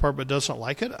your health department doesn't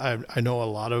like it, I know a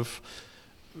lot of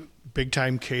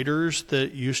big-time caterers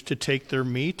that used to take their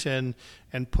meat and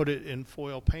put it in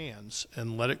foil pans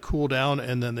and let it cool down,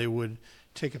 and then they would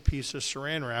take a piece of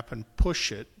saran wrap and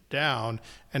push it down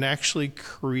and actually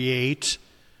create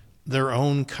their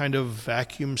own kind of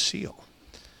vacuum seal.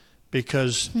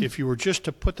 Because if you were just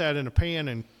to put that in a pan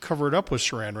and cover it up with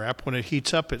saran wrap, when it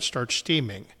heats up, it starts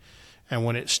steaming. And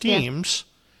when it steams,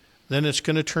 then it's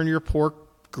going to turn your pork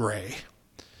gray.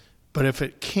 But if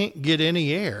it can't get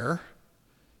any air,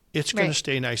 it's going to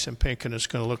stay nice and pink, and it's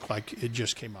going to look like it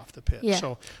just came off the pit. Yeah.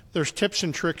 So there's tips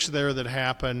and tricks there that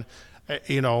happen.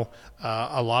 A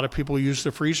lot of people use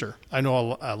the freezer. I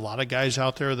know a lot of guys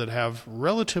out there that have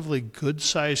relatively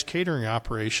good-sized catering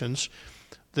operations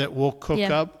that will cook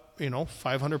up,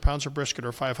 500 pounds of brisket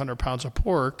or 500 pounds of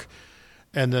pork,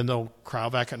 and then they'll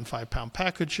cryovac it in 5-pound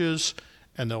packages,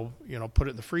 and they'll, put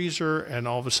it in the freezer, and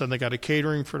all of a sudden they got a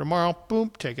catering for tomorrow.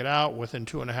 Boom, take it out. Within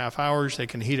 2.5 hours, they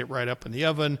can heat it right up in the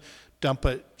oven, dump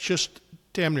it, just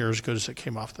damn near as good as it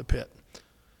came off the pit.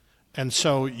 And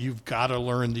so you've got to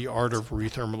learn the art of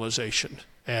rethermalization.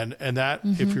 And that,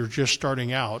 if you're just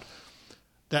starting out,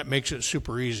 that makes it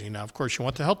super easy. Now, of course, you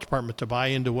want the health department to buy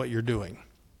into what you're doing.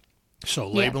 So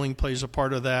labeling plays a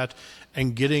part of that,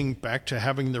 and getting back to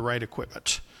having the right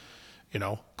equipment.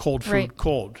 Cold food,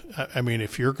 cold. I mean,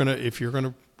 if you're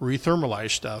gonna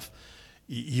rethermalize stuff,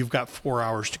 you've got 4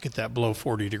 hours to get that below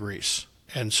 40 degrees.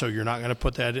 And so you're not going to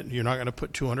put that in, you're not going to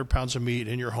put 200 pounds of meat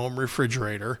in your home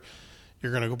refrigerator.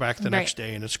 You're going to go back the next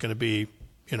day, and it's going to be,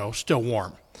 still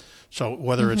warm. So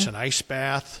whether it's an ice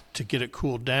bath to get it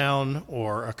cooled down,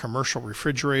 or a commercial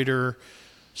refrigerator,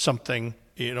 something,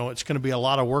 it's going to be a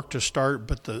lot of work to start,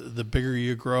 but the bigger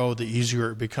you grow, the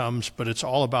easier it becomes. But it's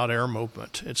all about air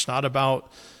movement. It's not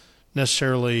about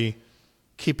necessarily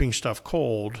keeping stuff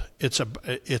cold.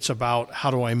 It's about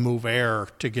how do I move air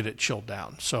to get it chilled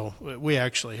down. So we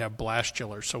actually have blast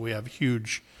chillers. So we have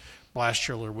huge blast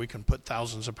chiller. We can put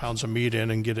thousands of pounds of meat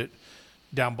in and get it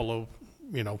down below,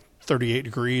 38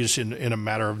 degrees in a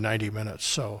matter of 90 minutes.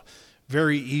 So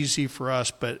very easy for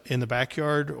us, but in the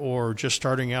backyard or just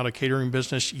starting out a catering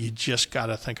business, you just got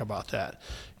to think about that.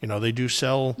 They do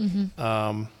sell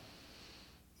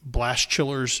blast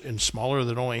chillers in smaller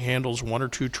that only handles 1 or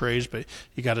 2 trays, but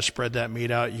you got to spread that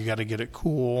meat out. You got to get it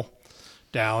cool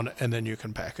down, and then you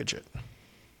can package it.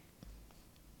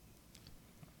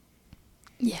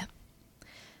 Yeah.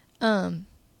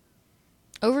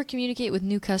 Over communicate with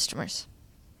new customers.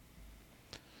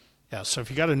 Yeah, so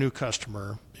if you got a new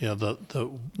customer,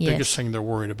 the biggest thing they're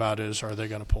worried about is, are they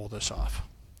going to pull this off?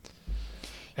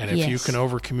 And if you can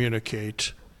over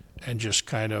communicate and just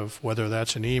kind of, whether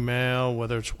that's an email,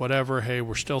 whether it's whatever, hey,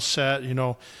 we're still set, and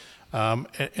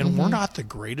we're not the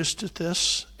greatest at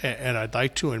this, and I'd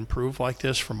like to improve like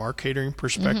this from our catering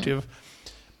perspective,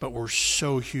 but we're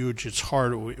so huge, it's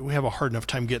hard. We have a hard enough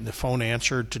time getting the phone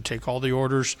answered to take all the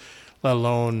orders, let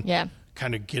alone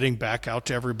kind of getting back out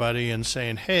to everybody and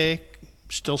saying, hey,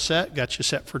 still set, got you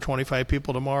set for 25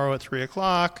 people tomorrow at 3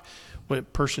 o'clock.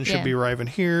 What person should be arriving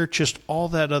here? Just all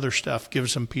that other stuff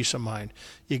gives them peace of mind.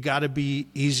 You got to be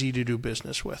easy to do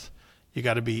business with. You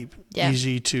got to be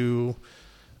easy to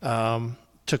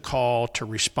call, to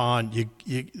respond.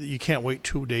 You can't wait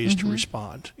 2 days to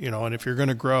respond. And if you're going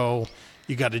to grow,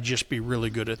 you got to just be really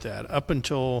good at that. Up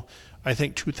until I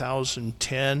think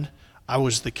 2010, I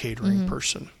was the catering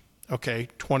person. Okay,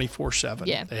 24/7.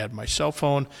 Yeah. They had my cell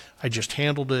phone. I just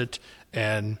handled it,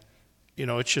 and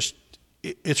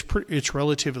it's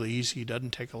relatively easy. It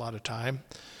doesn't take a lot of time,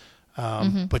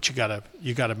 but you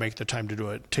gotta make the time to do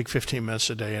it. Take 15 minutes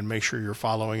a day and make sure you're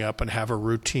following up and have a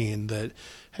routine that,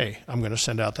 hey, I'm going to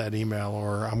send out that email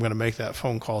or I'm going to make that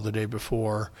phone call the day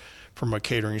before from a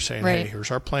catering saying, hey,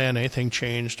 here's our plan. Anything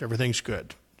changed? Everything's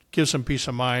good. Give some peace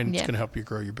of mind. It's going to help you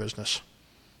grow your business.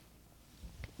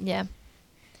 Yeah.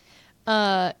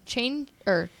 Change,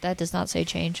 or that does not say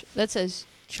change. That says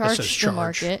charge the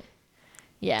market.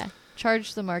 Yeah.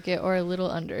 Charge the market or a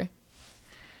little under.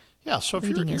 Yeah. So if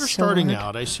you're starting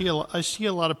out, I see a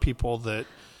lot of people that,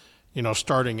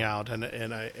 starting out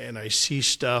and I see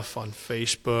stuff on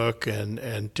Facebook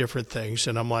and different things.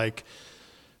 And I'm like,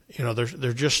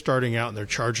 they're just starting out and they're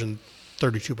charging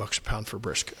 $32 a pound for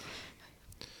brisket.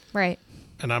 Right.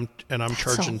 And I'm That's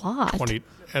charging a lot.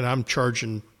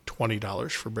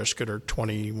 $20 for brisket or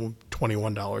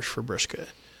 $21 for brisket.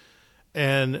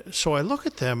 And so I look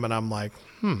at them and I'm like,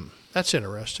 that's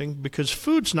interesting because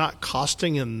food's not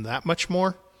costing them that much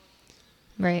more.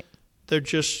 Right. They're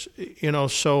just,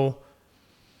 so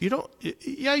you don't,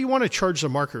 you want to charge the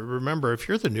market. Remember, if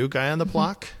you're the new guy on the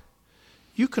block,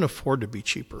 you can afford to be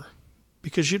cheaper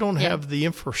because you don't have the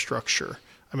infrastructure.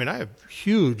 I mean, I have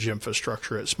huge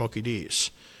infrastructure at Smokey D's,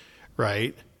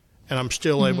 right? And I'm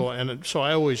still able, and so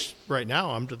I always, right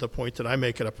now, I'm to the point that I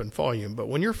make it up in volume. But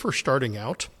when you're first starting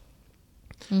out,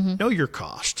 know your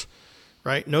cost,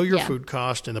 right? Know your food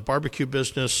cost. In the barbecue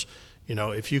business,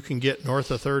 if you can get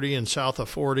north of 30 and south of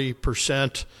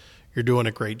 40%, you're doing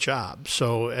a great job.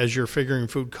 So as you're figuring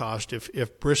food cost,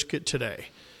 if brisket today,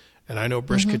 and I know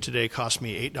brisket today cost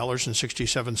me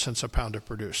 $8.67 a pound to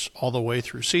produce, all the way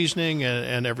through seasoning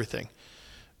and everything.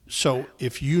 So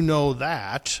if you know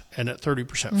that, and at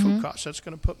 30% food cost, that's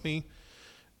going to put me,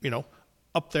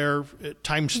 up there at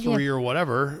times 3 or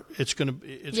whatever. It's going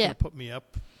to put me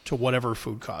up to whatever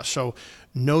food cost. So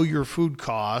know your food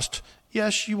cost.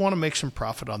 Yes, you want to make some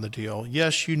profit on the deal.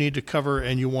 Yes, you need to cover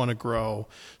and you want to grow.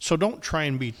 So don't try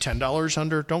and be $10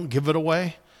 under. Don't give it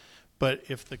away. But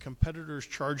if the competitor's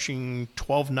charging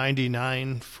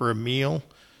 $12.99 for a meal,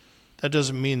 that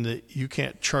doesn't mean that you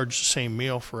can't charge the same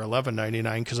meal for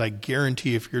 $11.99 because I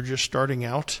guarantee if you're just starting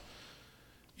out,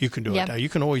 you can do it. Now you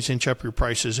can always inch up your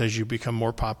prices as you become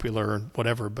more popular and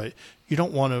whatever, but you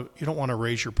don't want to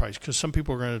raise your price because some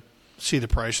people are going to see the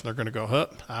price and they're going to go,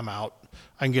 I'm out.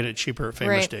 I can get it cheaper at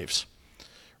Famous Dave's,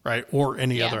 right? Or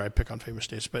any other. I pick on Famous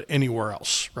Dave's, but anywhere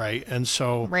else, right? And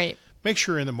so make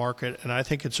sure you're in the market, and I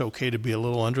think it's okay to be a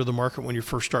little under the market when you're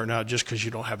first starting out, just because you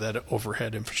don't have that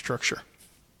overhead infrastructure.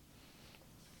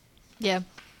 Yeah.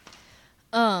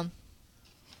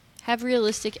 Have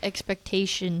realistic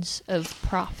expectations of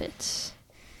profits.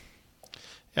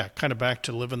 Yeah, kind of back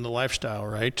to living the lifestyle,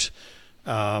 right?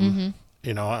 I'm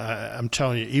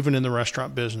telling you, even in the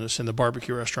restaurant business, in the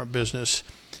barbecue restaurant business,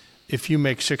 if you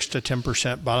make 6 to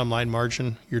 10% bottom line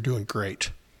margin, you're doing great.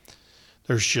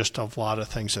 There's just a lot of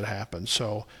things that happen.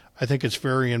 So I think it's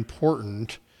very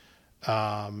important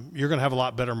you're going to have a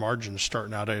lot better margins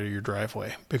starting out of your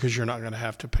driveway because you're not going to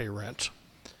have to pay rent.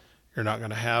 You're not going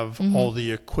to have all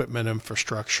the equipment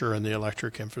infrastructure and the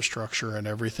electric infrastructure and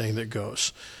everything that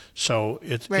goes. So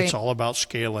it's all about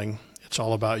scaling. It's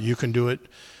all about you can do it.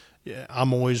 Yeah,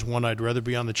 I'm always one, I'd rather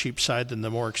be on the cheap side than the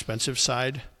more expensive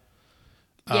side.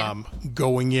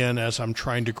 Going in as I'm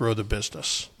trying to grow the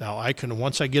business. Now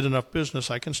once I get enough business,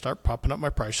 I can start popping up my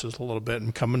prices a little bit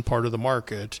and becoming part of the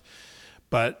market,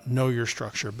 but know your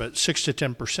structure. But 6 to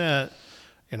 10%,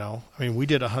 we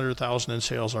did 100,000 in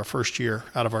sales our first year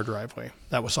out of our driveway.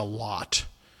 That was a lot,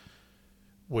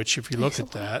 which if you look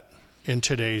at that in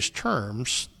today's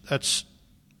terms, that's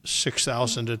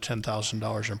 $6,000 to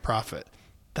 $10,000 in profit.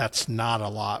 That's not a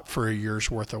lot for a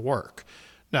year's worth of work.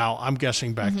 Now, I'm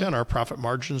guessing back then our profit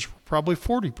margins were probably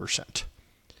 40%.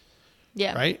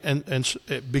 Yeah. Right? And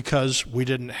because we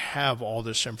didn't have all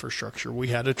this infrastructure. We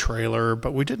had a trailer,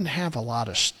 but we didn't have a lot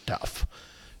of stuff.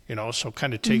 So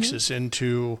kind of takes us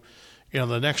into,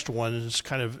 the next one is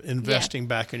kind of investing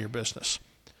back in your business.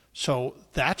 So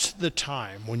that's the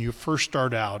time when you first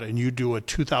start out and you do a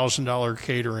 $2,000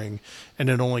 catering and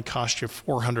it only costs you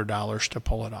 $400 to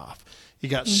pull it off. You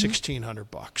got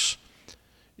 $1,600.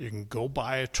 You can go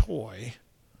buy a toy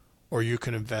or you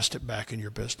can invest it back in your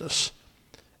business.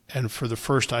 And for the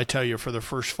first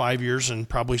 5 years and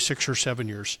probably 6 or 7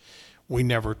 years, we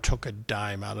never took a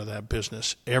dime out of that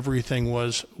business. Everything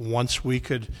was once we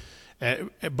could,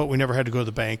 but we never had to go to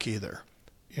the bank either.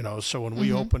 So when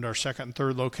we opened our second and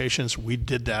third locations, we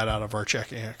did that out of our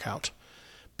checking account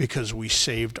because we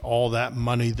saved all that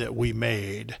money that we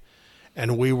made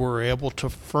and we were able to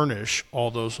furnish all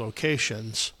those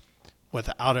locations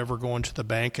without ever going to the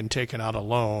bank and taking out a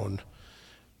loan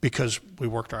because we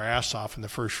worked our ass off in the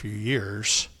first few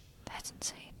years. That's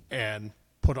insane. And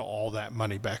put all that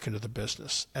money back into the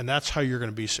business. And that's how you're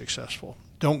going to be successful.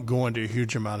 Don't go into a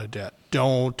huge amount of debt.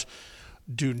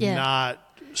 Do not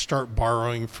start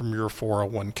borrowing from your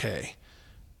 401k.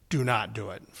 Do not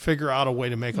do it. Figure out a way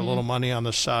to make a little money on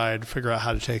the side. Figure out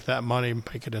how to take that money,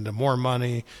 make it into more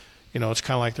money. It's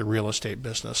kind of like the real estate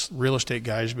business. Real estate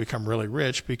guys become really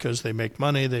rich because they make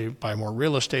money, they buy more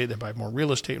real estate,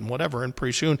 and whatever, and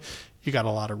pretty soon you got a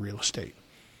lot of real estate,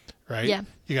 right? Yeah.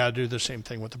 You got to do the same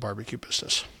thing with the barbecue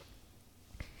business.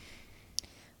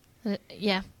 The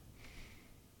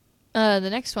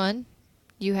next one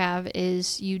you have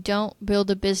is you don't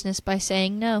build a business by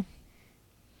saying no.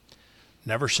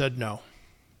 Never said no.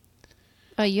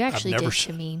 Oh, you actually did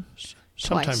to me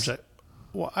Sometimes twice.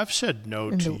 I've said no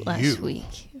in to the last you.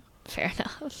 week. Fair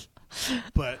enough.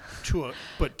 But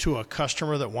to a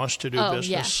customer that wants to do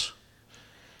business.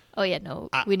 Oh yeah, no,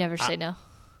 we never say no.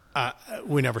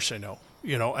 We never say no.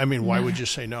 Why would you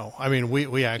say no?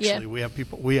 We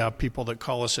have people that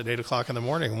call us at 8:00 in the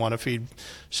morning and want to feed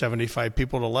 75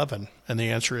 people at 11, and the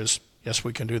answer is yes,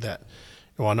 we can do that.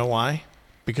 You want to know why?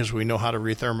 Because we know how to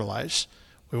rethermalize.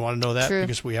 We want to know that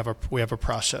because we have a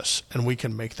process and we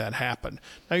can make that happen.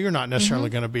 Now you're not necessarily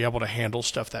going to be able to handle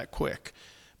stuff that quick,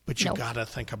 but you got to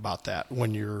think about that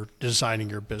when you're designing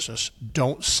your business.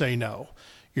 Don't say no.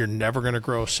 You're never going to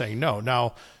grow saying no.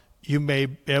 Now you may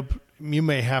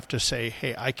have to say,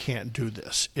 hey, I can't do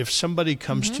this. If somebody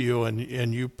comes to you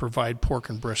and you provide pork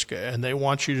and brisket and they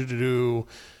want you to do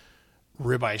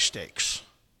ribeye steaks,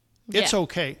 it's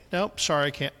okay. Nope, sorry,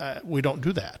 I can't. We don't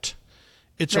do that.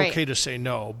 It's okay to say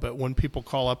no, but when people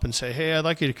call up and say, hey, I'd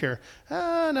like you to care. No,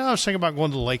 I was thinking about going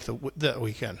to the lake that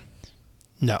weekend.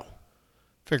 No.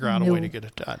 Figure out a way to get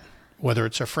it done. Whether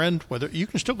it's a friend, whether you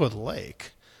can still go to the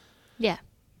lake. Yeah.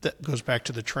 That goes back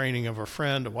to the training of a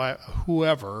friend,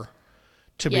 whoever,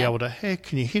 to be able to, hey,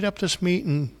 can you heat up this meat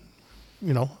and,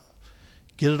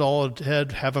 get it all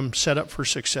ahead, have them set up for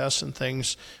success and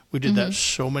things. We did that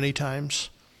so many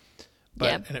times,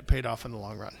 and it paid off in the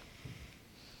long run.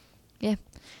 Yeah.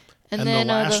 And then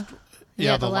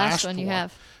the last one you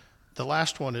have. The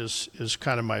last one is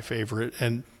kind of my favorite,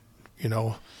 and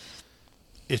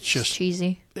it's just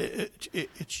cheesy.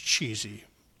 It's cheesy,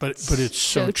 but it's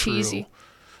so true cheesy.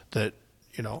 That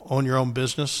own your own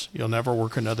business. You'll never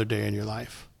work another day in your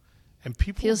life, and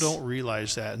people don't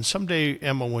realize that. And someday,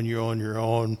 Emma, when you own your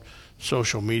own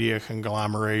social media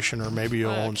conglomeration, or maybe you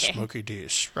own Smoky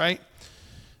D's, right?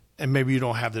 And maybe you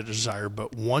don't have the desire,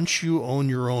 but once you own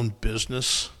your own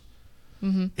business,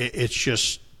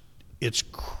 it's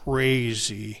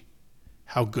crazy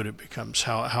how good it becomes,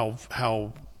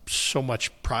 how so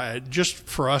much pride, just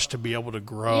for us to be able to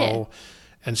grow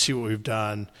and see what we've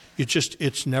done.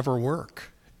 It's never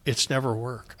work. It's never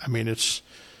work.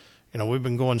 we've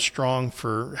been going strong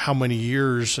for how many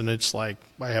years, and it's like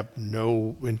I have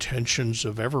no intentions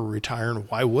of ever retiring.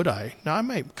 Why would I? Now, I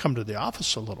might come to the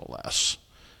office a little less.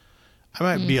 I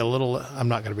might be I'm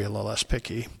not going to be a little less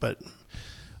picky, but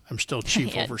I'm still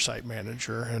chief oversight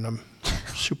manager, and I'm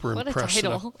super What impressed. a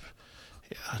title.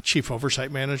 Chief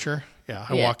oversight manager. Yeah,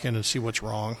 I walk in and see what's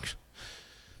wrong.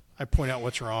 I point out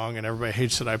what's wrong, and everybody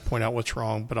hates that I point out what's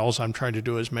wrong, but all I'm trying to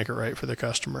do is make it right for the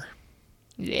customer.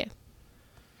 Yeah.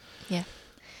 Yeah.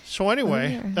 So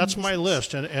anyway, that's my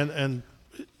list, and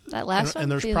that last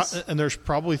one and there's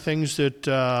probably things that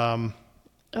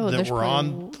that were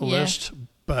on the list,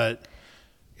 but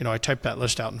I typed that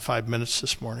list out in 5 minutes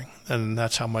this morning, and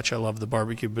that's how much I love the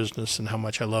barbecue business and how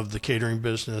much I love the catering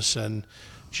business and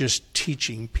just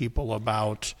teaching people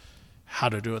about how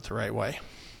to do it the right way.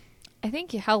 I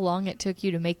think how long it took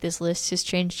you to make this list has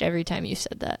changed every time you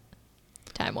said that,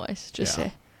 time-wise. Just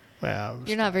say. Well,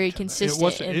 you're not very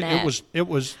consistent in that. It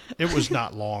was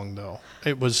not long though.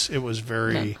 It was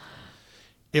very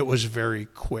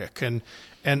quick, and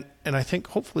I think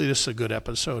hopefully this is a good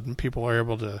episode and people are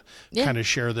able to kind of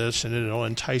share this, and it'll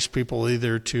entice people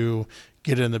either to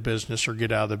get in the business or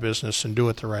get out of the business and do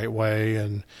it the right way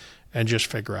and just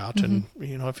figure out. And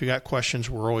if you got questions,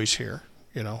 we're always here.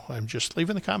 I'm just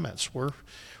leaving the comments. We're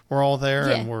all there,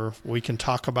 and we can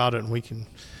talk about it and we can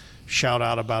shout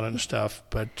out about it and stuff,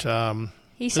 but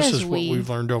this is what we've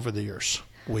learned over the years.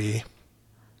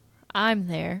 I'm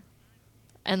there,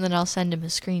 and then I'll send him a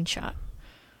screenshot.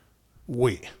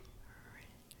 Right.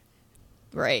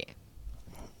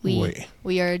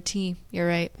 We are a team. You're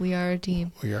right. We are a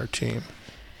team. We are a team.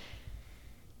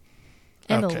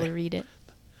 Emma will read it.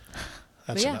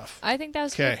 That's enough. I think that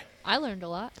was good. I learned a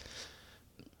lot.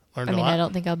 I mean, I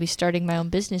don't think I'll be starting my own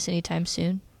business anytime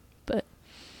soon, but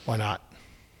why not?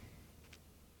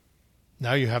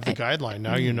 Now you have the guideline.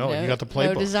 Now you know. You got the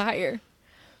playbook. No desire.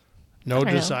 No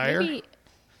desire? Maybe,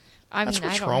 That's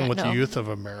what's wrong with the youth of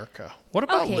America. What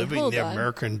about living the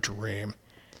American dream?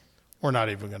 We're not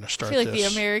even going to start this.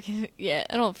 I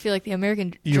don't feel like the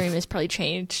American dream has probably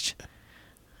changed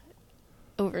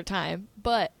over time.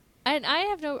 But and I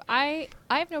have no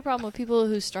problem with people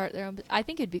who start their own. I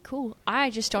think it'd be cool.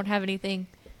 I just don't have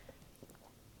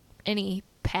any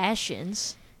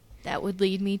passions that would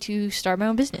lead me to start my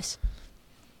own business.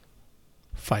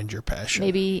 Find your passion.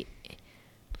 Maybe.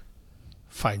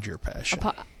 Find your passion.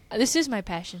 This is my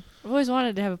passion. I've always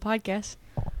wanted to have a podcast.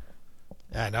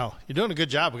 I know you're doing a good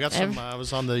job. We got some. I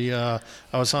was on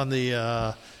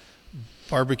the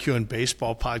barbecue and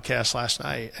baseball podcast last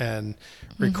night and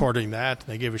recording that. And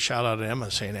they gave a shout out to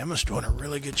Emma, saying Emma's doing a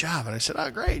really good job. And I said,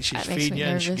 "Oh, great! She's feeding you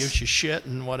and she gives you shit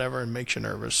and whatever and makes you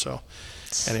nervous." So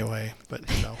anyway, but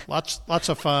lots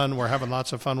of fun. We're having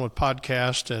lots of fun with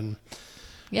podcast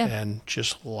and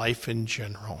just life in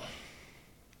general.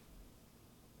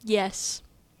 Yes.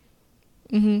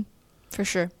 For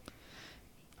sure.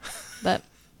 But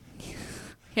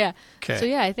yeah. Okay. So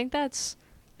I think that's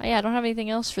I don't have anything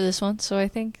else for this one. So I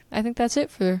think that's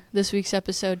it for this week's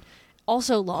episode.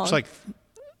 Also long. It's like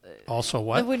also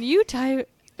what? When you type,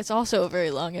 it's also a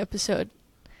very long episode.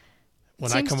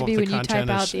 When I come up with the content, you type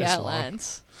out the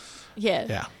outlines.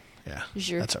 Yeah.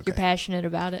 That's okay. You're passionate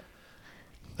about it.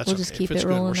 We'll just keep it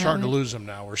rolling. We're starting to lose them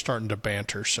now. We're starting to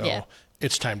banter, so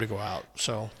it's time to go out.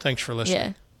 So thanks for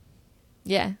listening.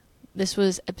 Yeah. This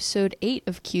was episode 8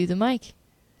 of Cue the Mic.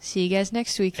 See you guys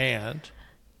next week. And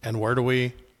where do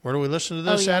we listen to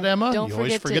this at, Emma? You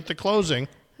always forget the closing.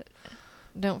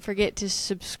 Don't forget to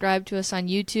subscribe to us on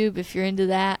YouTube if you're into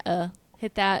that.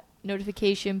 Hit that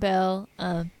notification bell.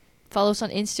 Follow us on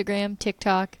Instagram,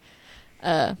 TikTok,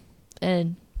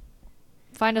 and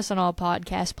find us on all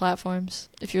podcast platforms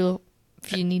if you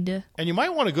need to. And you might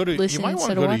want to go to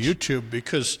YouTube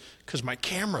because my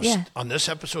camera on this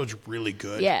episode is really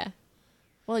good. Yeah.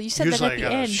 Well, you said that at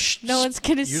the end. No one's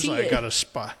gonna see it. Usually I got a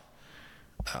spot.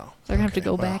 Oh, they're gonna have to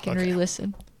go back and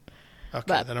re-listen. Okay,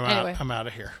 but then I'm out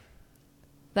of here.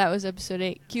 That was episode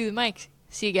 8. Cue the mic.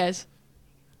 See you guys.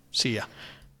 See ya.